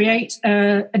to create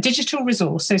a digital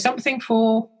resource, so something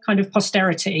for kind of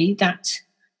posterity that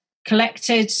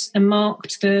collected and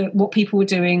marked what people were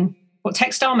doing, what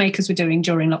textile makers were doing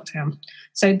during lockdown.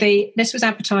 So this was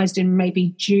advertised in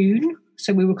maybe June.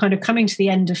 So we were kind of coming to the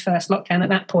end of first lockdown at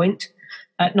that point,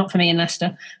 not for me in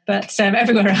Leicester, but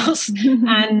everywhere else.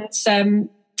 And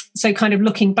so kind of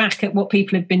looking back at what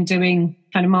people had been doing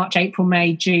kind of March, April,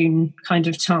 May, June kind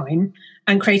of time,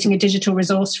 and creating a digital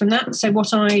resource from that. So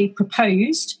what I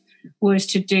proposed was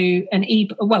to do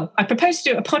I proposed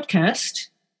to do a podcast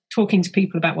talking to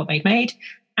people about what they'd made,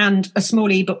 and a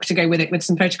small ebook to go with it with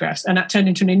some photographs. And that turned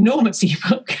into an enormous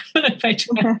ebook full of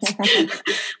photographs,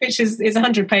 which is a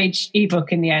 100-page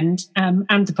ebook in the end,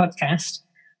 and the podcast.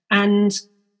 And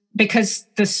because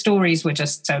the stories were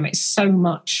just so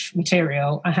much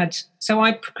material,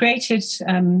 I created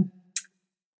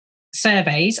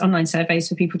online surveys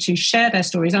for people to share their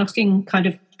stories,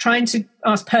 trying to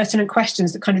ask pertinent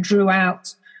questions that kind of drew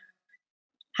out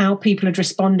how people had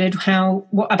responded,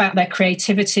 what about their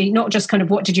creativity, not just kind of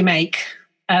what did you make.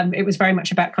 It was very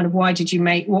much about kind of why did you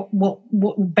make,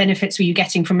 what benefits were you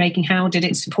getting from making, how did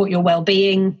it support your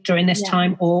well-being during this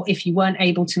time, or if you weren't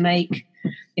able to make,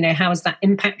 how has that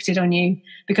impacted on you?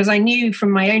 Because I knew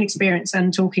from my own experience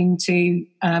and talking to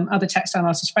other textile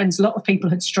artist friends, a lot of people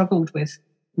had struggled with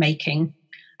making.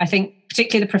 I think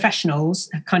particularly the professionals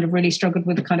have kind of really struggled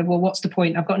with the kind of, well, what's the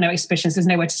point? I've got no exhibitions, there's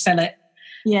nowhere to sell it.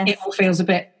 Yes. It all feels a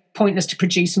bit pointless to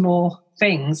produce more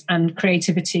things, and their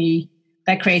creativity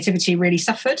really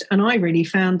suffered. And I really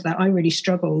found that I really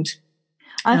struggled.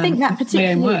 I think that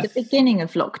particularly at the beginning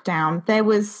of lockdown, there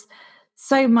was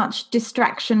so much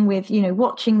distraction with,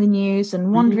 watching the news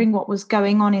and wondering what was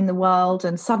going on in the world,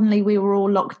 and suddenly we were all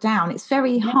locked down. It's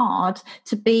very hard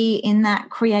to be in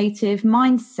that creative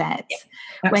mindset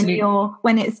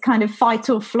when it's kind of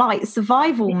fight or flight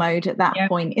survival mode at that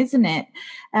point, isn't it?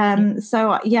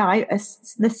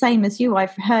 The same as you,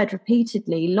 I've heard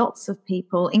repeatedly lots of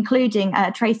people, including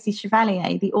Tracy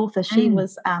Chevalier, the author. She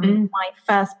was my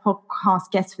first podcast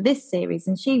guest for this series,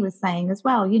 and she was saying as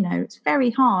well, it's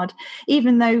very hard,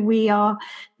 even though we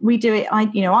do it.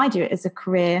 I do it as a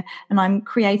career, and I'm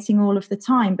creating all of the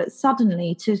time, but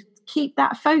suddenly to keep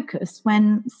that focus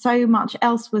when so much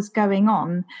else was going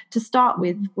on to start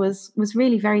with was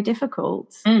really very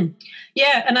difficult.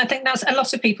 Yeah, and I think that's a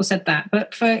lot of people said that,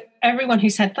 but for everyone who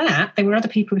said that, there were other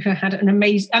people who had an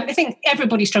amazing, I think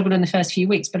everybody struggled in the first few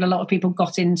weeks, but a lot of people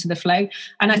got into the flow.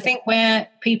 And I think where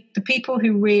the people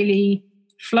who really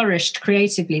flourished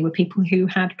creatively were people who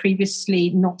had previously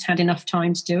not had enough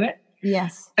time to do it.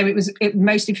 Yes. So it was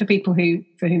mostly for people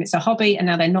for whom it's a hobby, and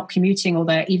now they're not commuting, or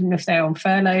even if they're on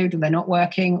furloughed, or they're not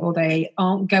working, or they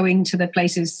aren't going to the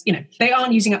places, they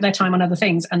aren't using up their time on other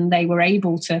things, and they were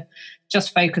able to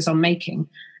just focus on making.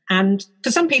 And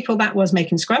for some people that was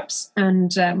making scrubs,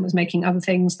 and was making other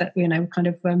things that, kind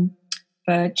of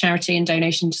for charity and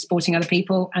donation to supporting other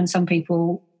people. And some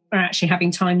people are actually having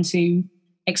time to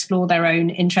explore their own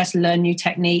interests, learn new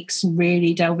techniques,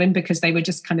 really delve in, because they were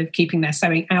just kind of keeping their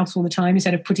sewing out all the time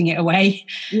instead of putting it away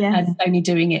and only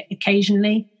doing it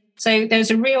occasionally. So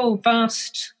there's a real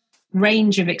vast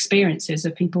range of experiences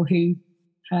of people who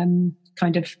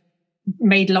kind of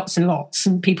made lots and lots,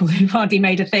 and people who hardly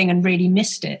made a thing and really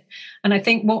missed it. And I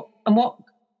think what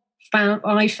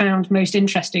I found most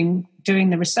interesting doing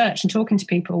the research and talking to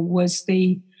people was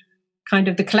the kind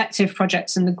of the collective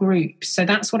projects and the groups. So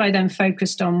that's what I then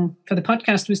focused on for the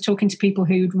podcast, was talking to people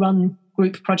who'd run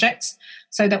group projects.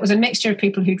 So that was a mixture of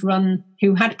people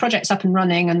who had projects up and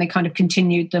running and they kind of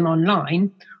continued them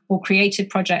online, or created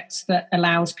projects that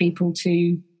allowed people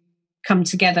to come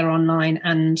together online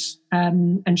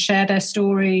and share their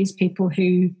stories. People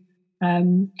who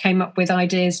came up with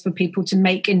ideas for people to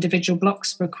make individual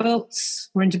blocks for quilts,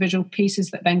 or individual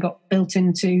pieces that then got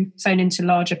sewn into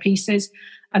larger pieces.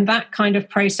 And that kind of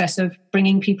process of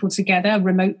bringing people together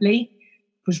remotely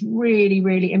was really,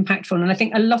 really impactful. And I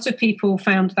think a lot of people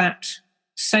found that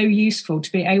so useful,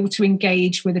 to be able to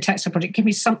engage with a textile project, give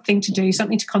me something to do,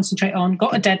 something to concentrate on,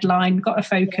 got a deadline, got a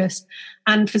focus.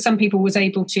 And for some people was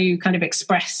able to kind of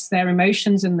express their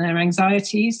emotions and their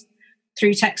anxieties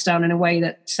through textile in a way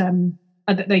that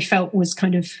they felt was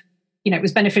kind of, it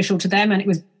was beneficial to them, and it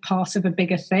was part of a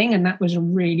bigger thing. And that was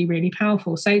really, really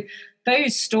powerful. So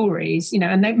those stories,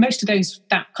 and most of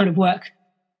that kind of work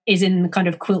is in the kind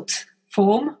of quilt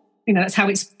form. That's how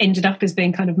it's ended up, as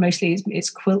being kind of mostly it's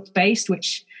quilt based,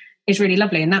 which is really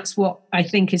lovely. And that's what I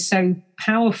think is so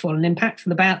powerful and impactful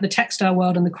about the textile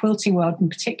world and the quilting world in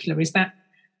particular, is that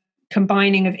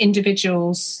combining of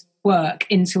individuals' work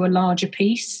into a larger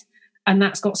piece. And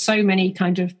that's got so many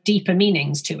kind of deeper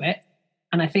meanings to it.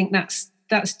 And I think that's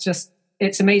just,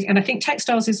 it's amazing. And I think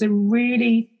textiles is a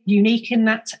really unique in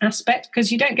that aspect,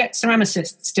 because you don't get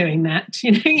ceramicists doing that.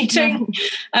 You don't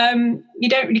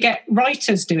really get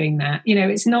writers doing that.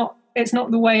 It's not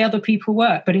the way other people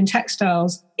work. But in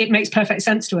textiles, it makes perfect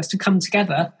sense to us to come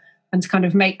together and to kind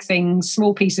of make things,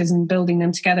 small pieces, and building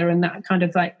them together. And that kind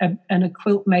of like a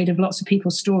quilt made of lots of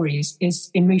people's stories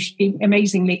is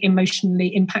amazingly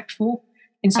emotionally impactful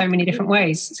in so many different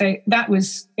ways. So that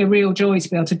was a real joy to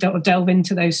be able to delve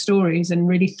into those stories and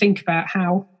really think about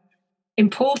how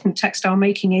important textile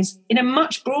making is in a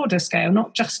much broader scale,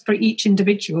 not just for each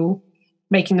individual,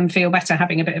 making them feel better,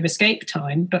 having a bit of escape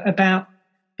time, but about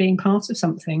being part of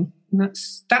something. And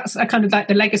that's a kind of like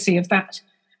the legacy of that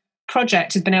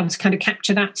project, has been able to kind of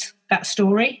capture that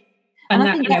story. And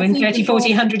that, in 30, 40,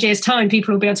 100 years' time,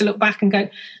 people will be able to look back and go,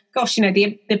 gosh,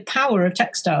 the power of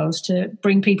textiles to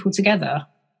bring people together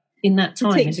in that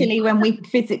time. Particularly when we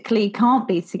physically can't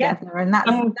be together. Yeah. And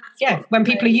that's when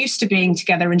people are used to being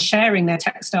together and sharing their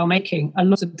textile making a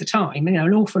lot of the time. An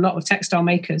awful lot of textile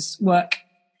makers work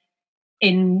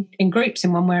in groups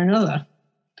in one way or another.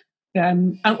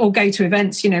 Or go to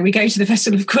events, we go to the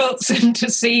Festival of Quilts and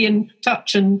to see and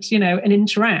touch and, and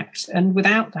interact. And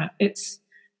without that,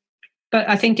 but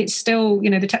I think it's still,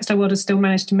 the textile world has still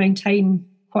managed to maintain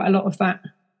quite a lot of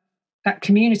that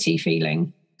community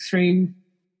feeling through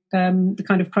the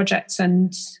kind of projects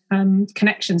and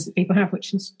connections that people have,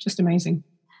 which is just amazing.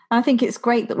 I think it's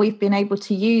great that we've been able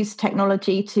to use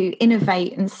technology to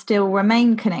innovate and still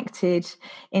remain connected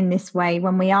in this way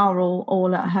when we are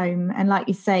all at home. And like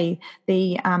you say,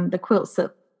 the quilts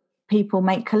that people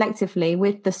make collectively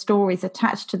with the stories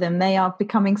attached to them, they are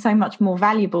becoming so much more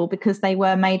valuable because they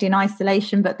were made in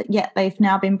isolation, but yet they've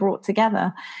now been brought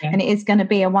together. Yeah. And it is going to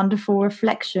be a wonderful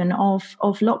reflection of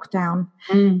lockdown.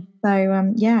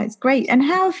 So it's great. And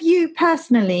how have you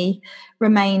personally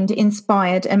remained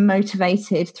inspired and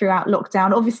motivated throughout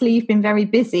lockdown? Obviously you've been very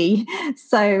busy,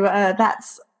 so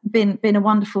that's been a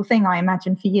wonderful thing, I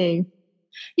imagine, for you.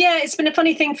 Yeah, it's been a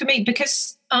funny thing for me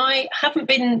because I haven't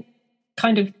been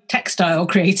kind of textile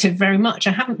creative very much.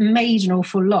 I haven't made an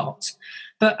awful lot,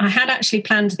 but I had actually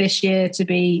planned this year to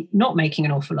be not making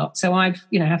an awful lot. So I've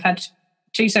had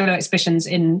 2 solo exhibitions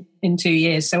in 2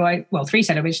 years. 3 solo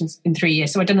exhibitions in 3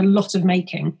 years. So I've done a lot of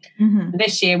making. Mm-hmm.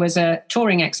 This year was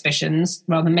touring exhibitions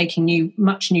rather than making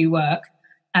much new work,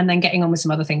 and then getting on with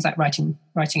some other things like writing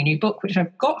a new book, which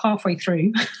I've got halfway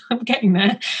through. I'm getting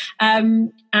there.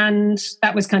 And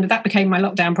that became my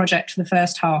lockdown project for the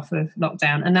first half of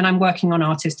lockdown. And then I'm working on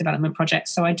artist development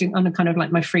projects. So I do on a kind of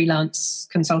like my freelance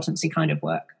consultancy kind of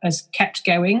work has kept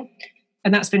going.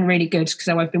 And that's been really good because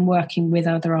I've been working with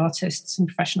other artists and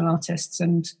professional artists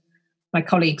and my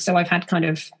colleagues. So I've had kind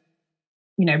of,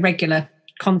 regular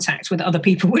contact with other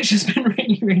people, which has been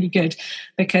really, really good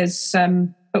because,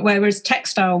 but whereas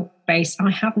textile based, I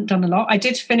haven't done a lot. I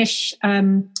did finish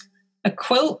a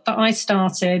quilt that I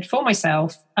started for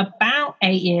myself about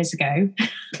 8 years ago.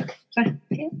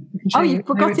 Oh, you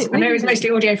forgot it. I know it's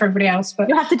mostly audio for everybody else, but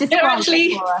you have to describe.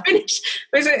 Actually finished.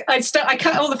 I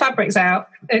cut all the fabrics out.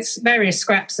 It's various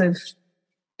scraps of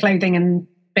clothing and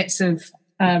bits of,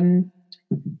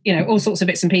 all sorts of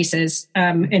bits and pieces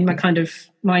in my kind of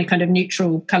my kind of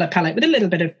neutral colour palette with a little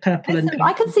bit of purple.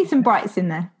 I can see some brights in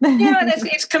there. Yeah,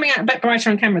 it's coming out a bit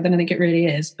brighter on camera than I think it really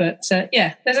is. But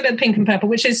yeah, there's a bit of pink and purple,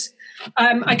 which is,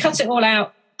 I cut it all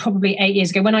out probably 8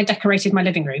 years ago when I decorated my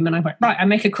living room, and I went, right, I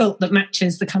make a quilt that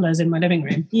matches the colours in my living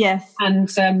room. Yes. And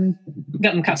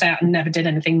got them cut out and never did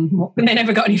anything more. And they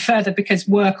never got any further because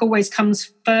work always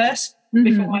comes first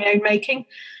before my own making.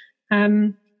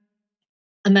 And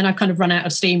then I've kind of run out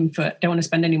of steam for don't want to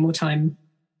spend any more time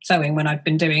sewing when I've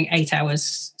been doing 8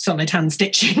 hours solid hand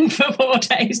stitching for 4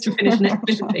 days to finish an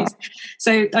exhibition piece.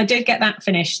 So I did get that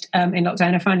finished in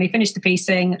lockdown. I finally finished the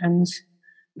piecing and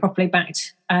properly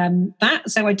backed that.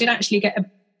 So I did actually get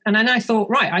and then I thought,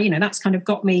 right, that's kind of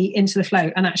got me into the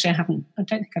flow. And actually I don't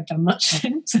think I've done much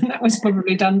since, and that was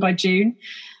probably done by June.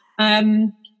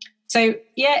 So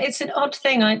yeah, it's an odd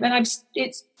thing.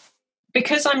 It's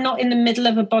because I'm not in the middle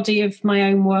of a body of my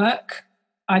own work.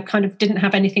 I kind of didn't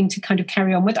have anything to kind of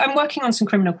carry on with. I'm working on some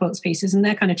criminal quilts pieces, and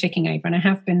they're kind of ticking over. And I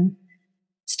have been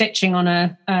stitching on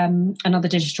another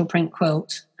digital print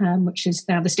quilt, which is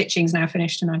now the stitching's now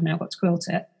finished, and I've now got to quilt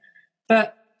it.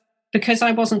 But because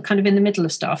I wasn't kind of in the middle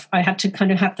of stuff, I had to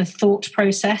kind of have the thought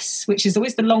process, which is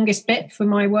always the longest bit for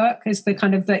my work, is the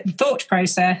kind of the thought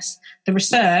process, the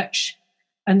research,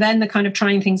 and then the kind of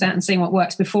trying things out and seeing what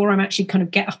works before I'm actually kind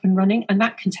of get up and running. And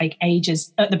that can take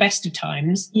ages at the best of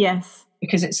times. Yes.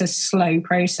 Because it's a slow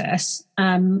process.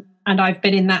 And I've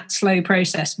been in that slow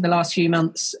process for the last few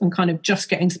months and kind of just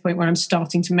getting to the point where I'm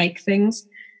starting to make things.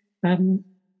 And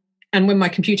when my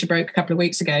computer broke a couple of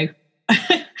weeks ago,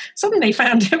 suddenly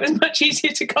found it was much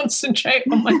easier to concentrate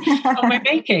on my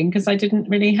making, because I didn't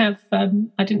really have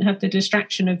the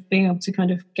distraction of being able to kind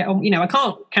of get on. I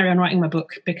can't carry on writing my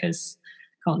book because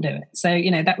I can't do it. So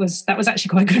that was actually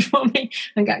quite good for me,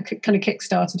 and got kind of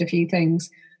kick-started a few things.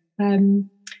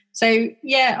 So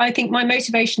yeah, I think my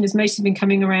motivation has mostly been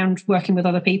coming around working with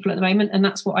other people at the moment, and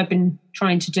that's what I've been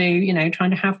trying to do.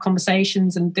 Trying to have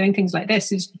conversations and doing things like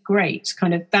this is great.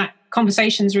 Kind of that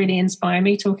conversations really inspire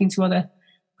me, talking to other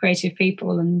creative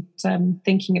people and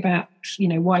thinking about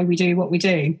why we do what we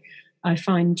do. I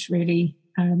find really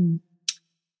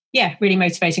really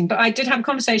motivating. But I did have a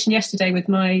conversation yesterday with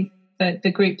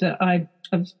the group that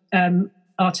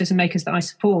artists and makers that I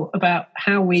support, about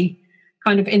how we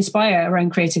kind of inspire our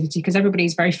own creativity, because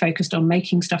everybody's very focused on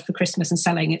making stuff for Christmas and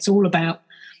selling. It's all about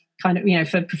kind of,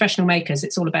 for professional makers,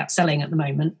 it's all about selling at the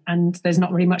moment, and there's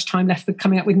not really much time left for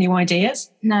coming up with new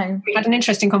ideas. No. We had an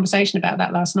interesting conversation about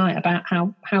that last night, about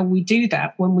how we do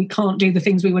that when we can't do the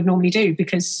things we would normally do,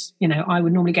 because, I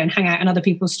would normally go and hang out in other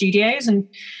people's studios and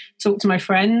talk to my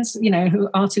friends, who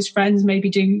artist friends, maybe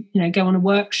do, go on a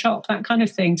workshop, that kind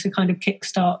of thing, to kind of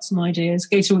kickstart some ideas,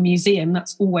 go to a museum.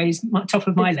 That's always top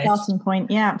of my list. Starting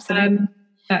point. Yeah, absolutely.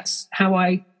 That's how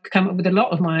I come up with a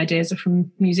lot of my ideas are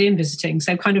from museum visiting.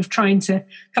 So kind of trying to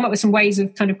come up with some ways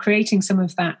of kind of creating some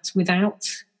of that without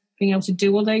being able to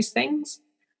do all those things.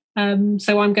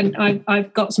 So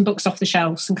I've got some books off the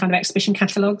shelves, some kind of exhibition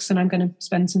catalogues, and I'm going to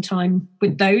spend some time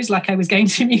with those, like I was going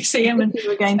to a museum, and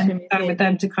with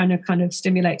them to kind of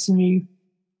stimulate some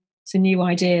new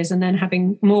ideas, and then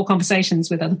having more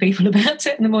conversations with other people about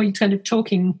it. And the more you kind of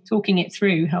talking it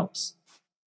through helps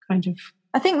kind of.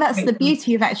 I think that's the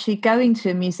beauty of actually going to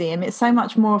a museum. It's so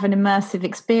much more of an immersive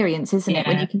experience, isn't it?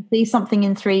 When you can see something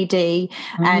in 3D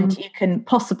and you can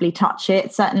possibly touch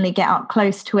it, certainly get up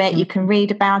close to it. You can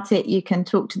read about it. You can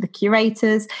talk to the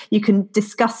curators. You can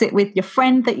discuss it with your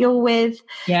friend that you're with.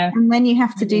 Yeah. And when you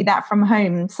have to do that from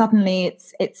home, suddenly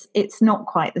it's not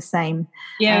quite the same.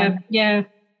 Yeah.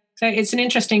 So it's an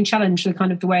interesting challenge, the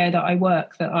kind of the way that I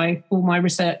work, that all my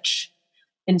research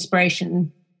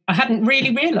inspiration, I hadn't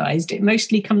really realised it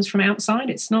mostly comes from outside.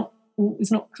 It's not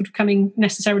sort of coming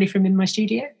necessarily from in my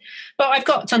studio. But I've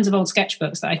got tons of old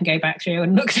sketchbooks that I can go back through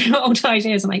and look through old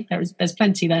ideas, and there's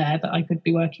plenty there that I could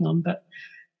be working on. But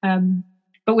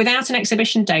without an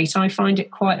exhibition date, I find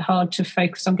it quite hard to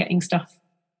focus on getting stuff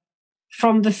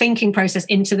from the thinking process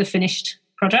into the finished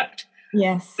product.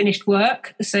 Yes. Finished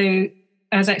work. So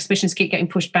as exhibitions keep getting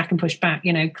pushed back,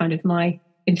 kind of my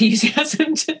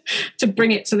enthusiasm to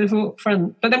bring it to the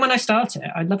forefront. But then when I start it,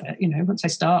 I love it. Once I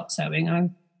start sewing,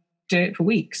 I do it for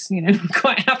weeks,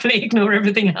 quite happily ignore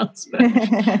everything else. But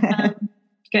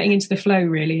getting into the flow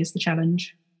really is the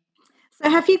challenge.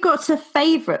 So have you got a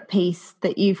favourite piece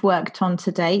that you've worked on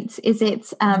to date? Is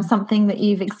it something that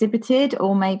you've exhibited,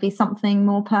 or maybe something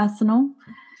more personal?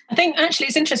 I think actually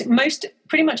it's interesting.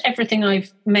 Pretty much everything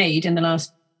I've made in the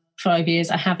last 5 years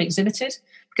I have exhibited,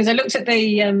 because I looked at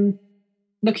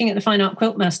looking at the Fine Art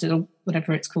Quilt Masters, or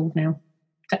whatever it's called now,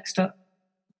 textile.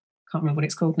 Can't remember what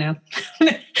it's called now.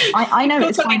 I know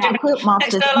it's fine out. Quilt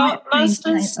Masters. Textile art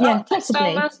masters. Yeah,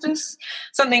 textile masters.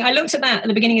 Something. I looked at that at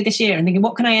the beginning of this year and thinking,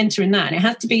 what can I enter in that? And it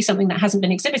has to be something that hasn't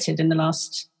been exhibited in the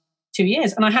last 2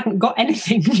 years. And I haven't got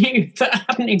anything new that I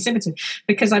haven't exhibited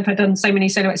because I've done so many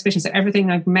solo exhibitions that everything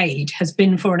I've made has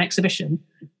been for an exhibition,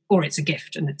 or it's a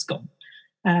gift and it's gone,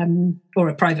 or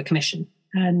a private commission,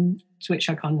 and which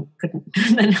I couldn't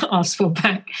then ask for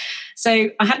back. So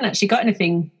I hadn't actually got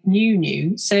anything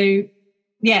new. So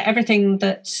yeah, everything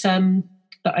that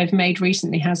I've made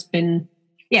recently has been,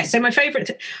 yeah. So my favourite,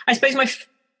 I suppose my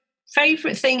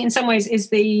favourite thing in some ways is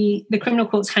the criminal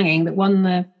quilts hanging that won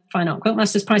the Fine Art Quilt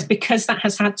Masters Prize, because that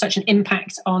has had such an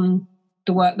impact on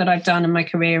the work that I've done and my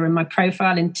career and my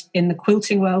profile in the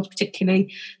quilting world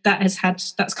particularly. That's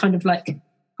kind of like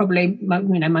probably my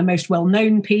most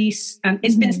well-known piece, and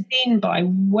it's been seen by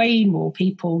way more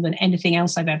people than anything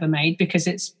else I've ever made, because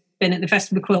it's been at the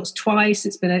Festival of Quilts twice,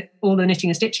 it's been at all the knitting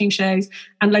and stitching shows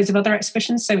and loads of other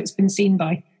exhibitions, so it's been seen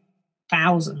by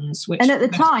thousands. And at the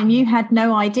time you had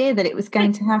no idea that it was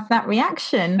going to have that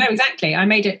reaction. No, exactly. I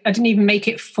didn't even make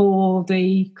it for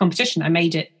the competition. I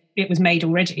made it was made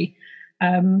already.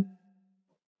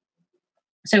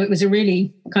 So it was a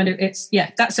really kind of,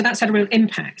 that's had a real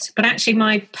impact. But actually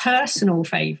my personal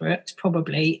favourite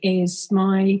probably is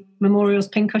my Memorials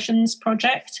Pincushions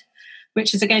project,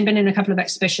 which has again been in a couple of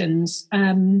exhibitions,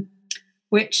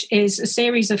 which is a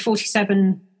series of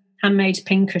 47 handmade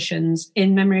pincushions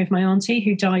in memory of my auntie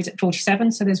who died at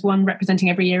 47. So there's one representing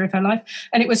every year of her life.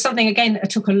 And it was something, again, that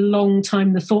took a long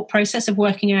time, the thought process of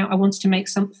working out, I wanted to make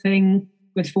something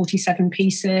with 47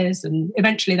 pieces. And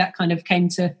eventually that kind of came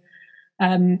to,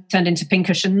 turned into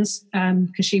pincushions,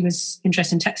 because she was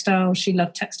interested in textiles. She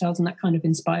loved textiles, and that kind of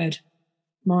inspired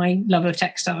my love of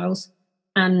textiles.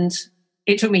 And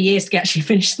it took me years to actually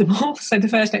finish them all. So the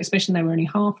first exhibition, there were only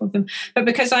half of them. But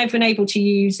because I've been able to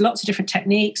use lots of different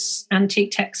techniques,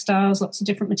 antique textiles, lots of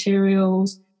different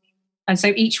materials, and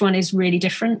so each one is really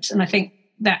different. And I think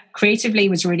that creatively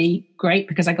was really great,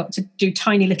 because I got to do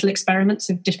tiny little experiments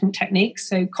of different techniques.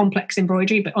 So complex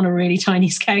embroidery, but on a really tiny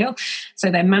scale. So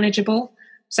they're manageable.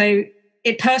 So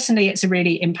it's a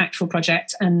really impactful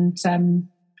project. And,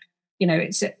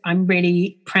 I'm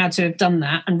really proud to have done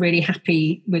that, and really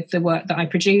happy with the work that I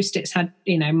produced. It's had,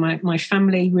 my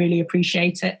family really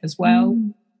appreciate it as well.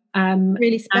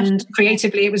 Really special. And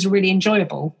creatively, it was a really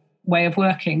enjoyable way of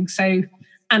working. So,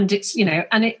 and it's,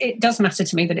 and it does matter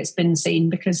to me that it's been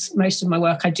seen, because most of my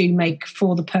work I do make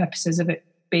for the purposes of it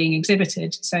being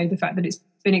exhibited. So the fact that it's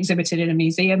been exhibited in a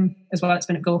museum as well, it's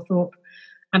been at Gawthorpe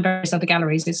and various other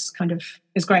galleries, is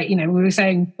great. We were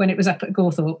saying when it was up at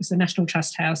Gawthorpe, it was the National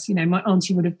Trust House, my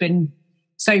auntie would have been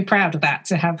so proud of that,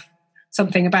 to have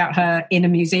something about her in a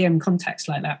museum context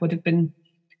like that would have been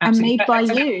absolutely and made by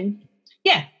you.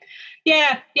 Yeah.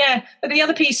 But the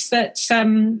other piece that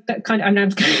I'm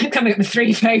coming up with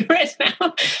three favourites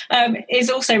now, is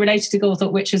also related to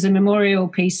Gawthorpe, which is a memorial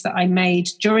piece that I made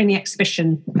during the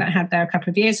exhibition that I had there a couple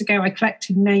of years ago. I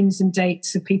collected names and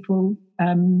dates of people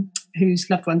whose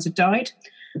loved ones had died,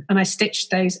 and I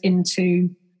stitched those into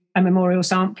a memorial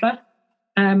sampler.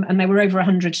 And there were over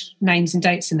 100 names and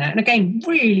dates in there. And again,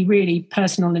 really, really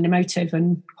personal and emotive,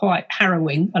 and quite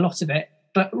harrowing, a lot of it,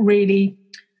 but really,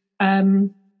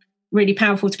 really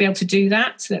powerful to be able to do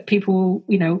that people,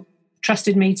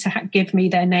 trusted me to give me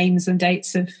their names and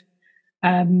dates of,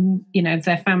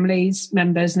 their families,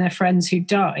 members and their friends who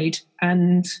died,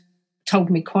 and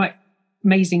told me quite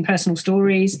amazing personal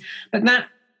stories. But that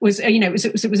was,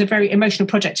 it was a very emotional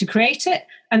project to create it.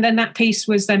 And then that piece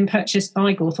was then purchased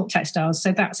by Gawthorpe Textiles.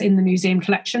 So that's in the museum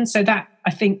collection. So that, I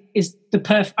think, is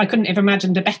I couldn't have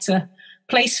imagined a better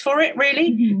place for it,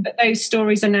 really. Mm-hmm. But those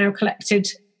stories are now collected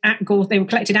at Gawthorpe. They were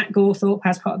collected at Gawthorpe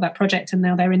as part of that project, and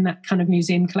now they're in that kind of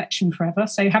museum collection forever.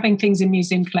 So having things in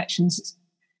museum collections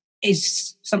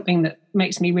is something that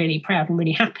makes me really proud and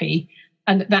really happy.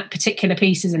 And that particular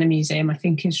piece is in a museum, I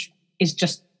think, is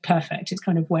just perfect. It's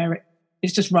kind of where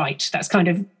it's just right. That's kind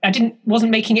of, wasn't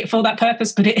making it for that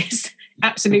purpose, but it is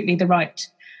absolutely the right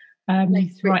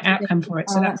outcome for it.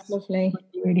 So that's lovely.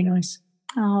 Really nice.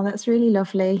 Oh, that's really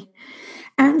lovely.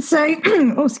 And so,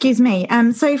 excuse me.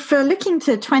 So for looking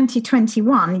to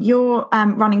 2021, you're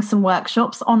running some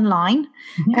workshops online.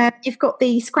 Mm-hmm. You've got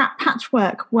the Scrap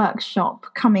Patchwork workshop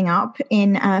coming up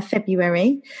in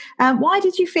February. Why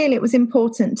did you feel it was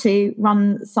important to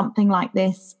run something like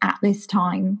this at this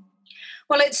time?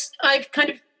 Well,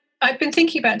 I've been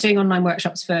thinking about doing online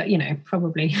workshops for,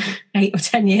 probably 8 or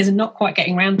 10 years and not quite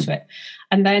getting around to it.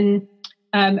 And then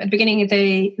at the beginning of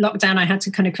the lockdown, I had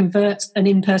to kind of convert an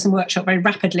in-person workshop very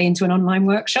rapidly into an online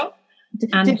workshop.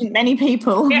 Didn't many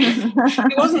people? It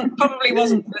probably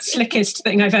wasn't the slickest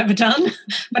thing I've ever done,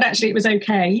 but actually it was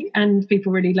okay, and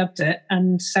people really loved it.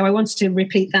 And so I wanted to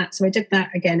repeat that. So I did that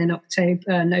again in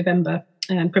November,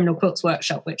 Criminal Quilts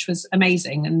Workshop, which was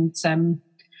amazing. And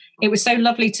it was so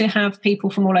lovely to have people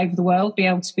from all over the world be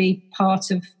able to be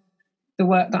part of the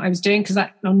work that I was doing, because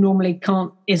that normally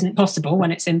isn't possible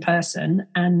when it's in person.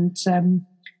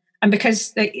 And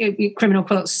because Criminal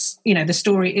Quilts, the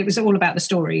story, it was all about the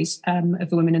stories of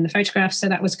the women in the photographs. So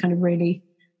that was kind of really,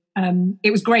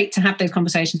 it was great to have those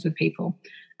conversations with people.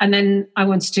 And then I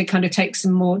wanted to kind of take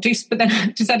some more, but then I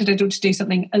decided I wanted to do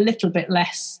something a little bit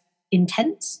less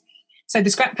intense. So the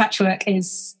scrap patchwork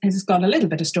has got a little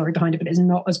bit of story behind it, but it's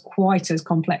not quite as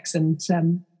complex and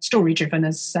story driven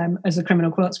as a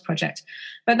Criminal Quilts project.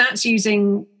 But that's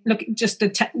looking at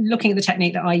the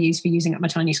technique that I use for using up my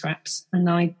tiny scraps. And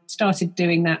I started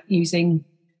doing that using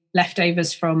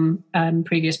leftovers from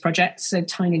previous projects, so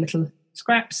tiny little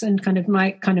scraps, and kind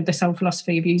of this whole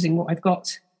philosophy of using what I've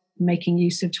got, making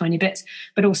use of tiny bits,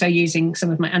 but also using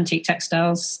some of my antique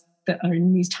textiles that are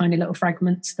in these tiny little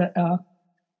fragments that are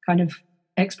kind of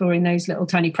exploring those little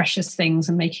tiny precious things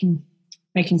and making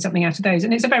something out of those.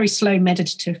 And it's a very slow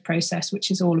meditative process,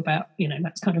 which is all about,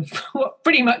 that's kind of what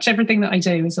pretty much everything that I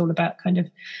do is all about, kind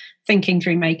of thinking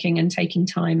through making and taking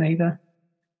time over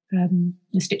and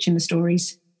stitching the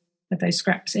stories of those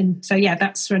scraps in. So yeah,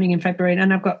 that's running in February.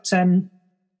 And I've got one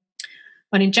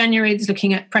in January that's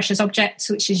looking at precious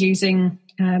objects, which is using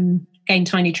again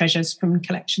tiny treasures from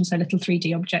collections, so little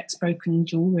 3D objects, broken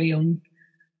jewellery on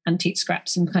antique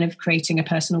scraps, and kind of creating a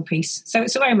personal piece. So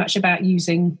it's very much about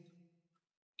using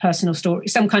personal story,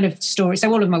 some kind of story.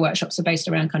 So all of my workshops are based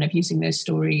around kind of using those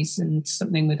stories and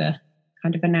something with a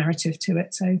kind of a narrative to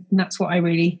it. So that's what I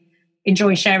really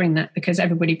enjoy, sharing that, because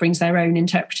everybody brings their own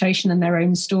interpretation and their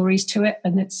own stories to it.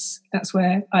 And that's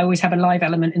where I always have a live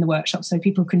element in the workshop, so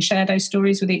people can share those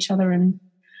stories with each other and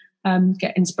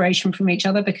get inspiration from each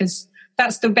other, because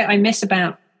that's the bit I miss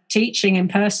about teaching in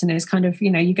person, is kind of,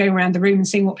 you go around the room and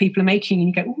seeing what people are making and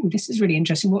you go, oh, this is really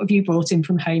interesting. What have you brought in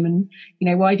from home? And,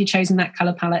 why have you chosen that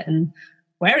colour palette? And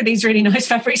where are these really nice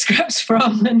fabric scraps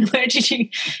from? And where did you,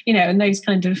 and those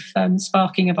kind of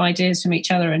sparking of ideas from each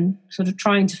other, and sort of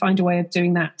trying to find a way of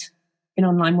doing that in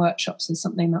online workshops is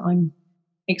something that I'm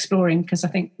exploring, because I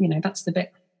think, that's the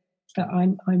bit that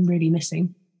I'm really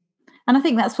missing. And I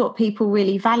think that's what people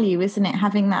really value, isn't it?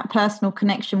 Having that personal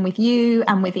connection with you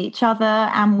and with each other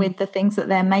and with the things that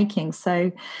they're making.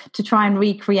 So to try and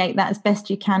recreate that as best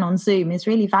you can on Zoom is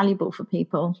really valuable for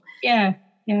people. Yeah.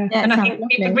 And I think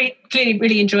people clearly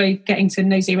really enjoy getting to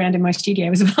nosy around in my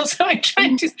studio as well. So I'm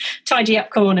trying to tidy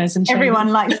up corners. And everyone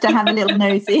likes to have a little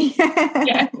nosy.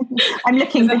 Yeah. I'm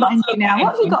looking behind you now.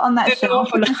 What have you got on that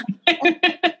shelf?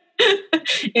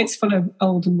 It's full of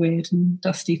old and weird and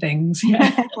dusty things.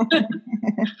 Yeah.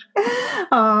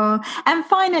 Oh, and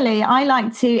finally, I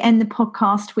like to end the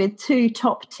podcast with 2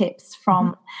 top tips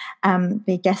from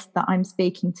the guest that I'm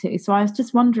speaking to. So I was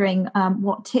just wondering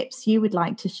what tips you would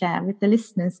like to share with the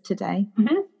listeners today.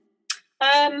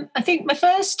 I think my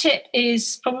first tip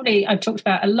is probably, I've talked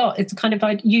about a lot, it's kind of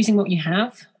using what you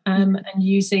have and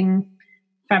using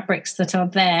fabrics that are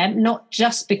there, not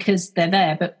just because they're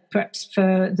there, but perhaps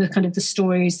for the kind of the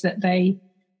stories that they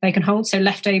can hold. So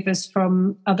leftovers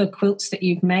from other quilts that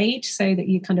you've made, so that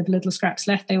you kind of little scraps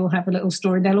left, they all have a little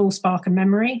story, they'll all spark a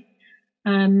memory.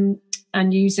 And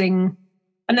there's,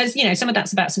 some of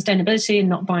that's about sustainability and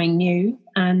not buying new.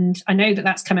 And I know that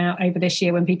that's come out over this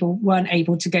year when people weren't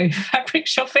able to go fabric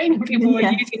shopping and people were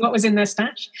using what was in their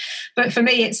stash. But for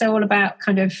me, it's all about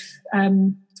kind of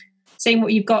seeing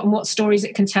what you've got and what stories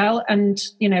it can tell. And,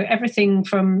 everything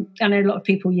from, I know a lot of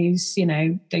people use,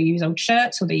 they use old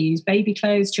shirts or they use baby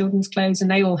clothes, children's clothes,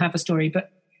 and they all have a story. But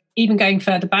even going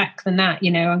further back than that,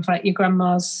 like your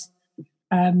grandma's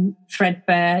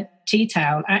threadbare tea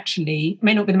towel actually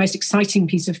may not be the most exciting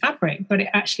piece of fabric, but it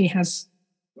actually has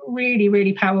really,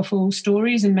 really powerful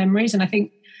stories and memories. And I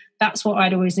think that's what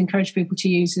I'd always encourage people to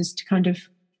use, is to kind of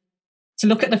to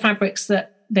look at the fabrics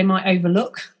that they might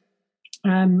overlook.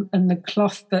 And the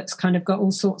cloth that's kind of got all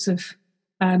sorts of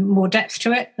more depth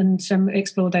to it, and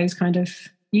explore those, kind of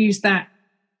use that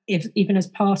even as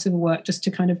part of the work, just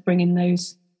to kind of bring in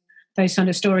those kind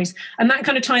of stories. And that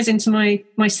kind of ties into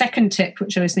my second tip,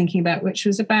 which I was thinking about, which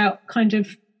was about kind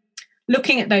of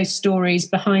looking at those stories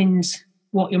behind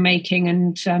what you're making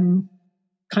and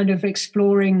kind of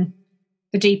exploring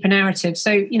the deeper narrative.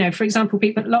 So, for example,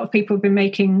 a lot of people have been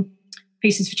making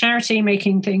pieces for charity,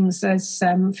 making things as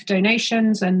for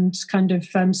donations and kind of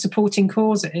supporting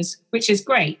causes, which is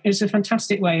great. It's a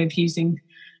fantastic way of using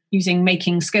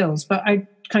making skills. But I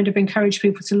kind of encourage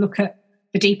people to look at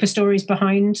the deeper stories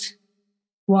behind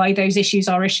why those issues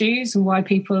are issues and why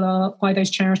those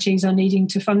charities are needing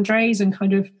to fundraise, and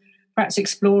kind of perhaps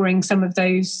exploring some of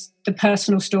those, the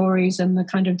personal stories and the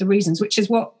kind of the reasons, which is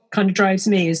what kind of drives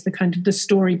me, is the kind of the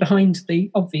story behind the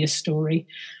obvious story.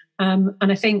 And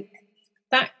I think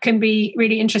that can be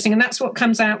really interesting. And that's what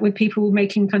comes out with people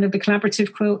making kind of the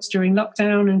collaborative quilts during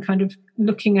lockdown, and kind of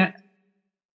looking at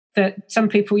that some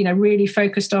people, really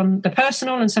focused on the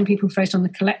personal, and some people focused on the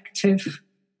collective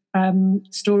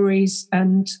stories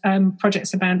and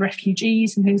projects around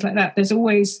refugees and things like that. There's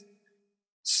always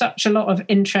such a lot of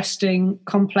interesting,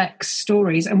 complex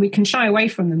stories, and we can shy away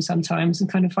from them sometimes and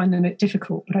kind of find them a bit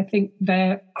difficult. But I think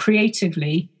they're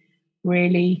creatively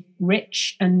really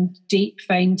rich and deep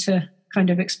vein to kind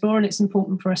of explore, and it's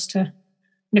important for us to, and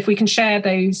if we can share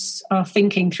our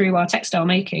thinking through our textile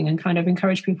making, and kind of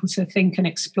encourage people to think and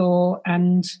explore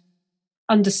and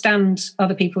understand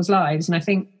other people's lives. And I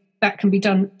think that can be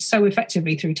done so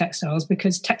effectively through textiles,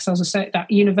 because textiles are so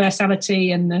that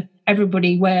universality, and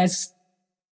everybody wears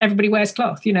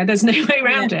cloth. There's no way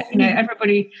around it.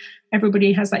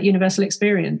 Everybody has that universal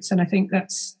experience, and I think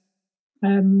that's.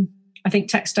 I think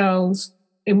textiles,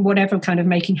 in whatever kind of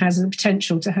making, has the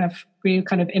potential to have real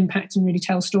kind of impact and really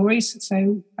tell stories.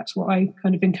 So that's what I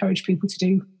kind of encourage people to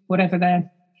do, whatever it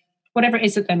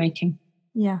is that they're making.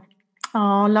 Yeah.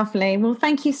 Oh, lovely. Well,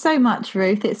 thank you so much,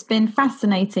 Ruth. It's been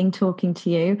fascinating talking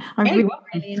to you. I really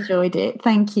enjoyed it.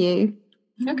 Thank you.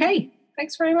 Okay.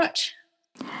 Thanks very much.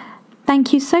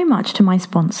 Thank you so much to my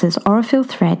sponsors, Orifil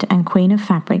Thread and Queen of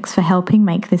Fabrics, for helping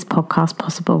make this podcast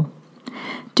possible.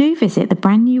 Do visit the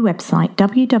brand new website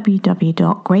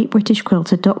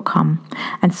www.greatbritishquilter.com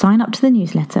and sign up to the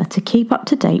newsletter to keep up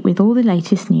to date with all the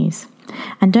latest news.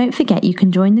 And don't forget, you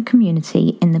can join the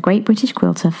community in the Great British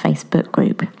Quilter Facebook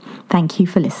group. Thank you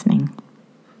for listening.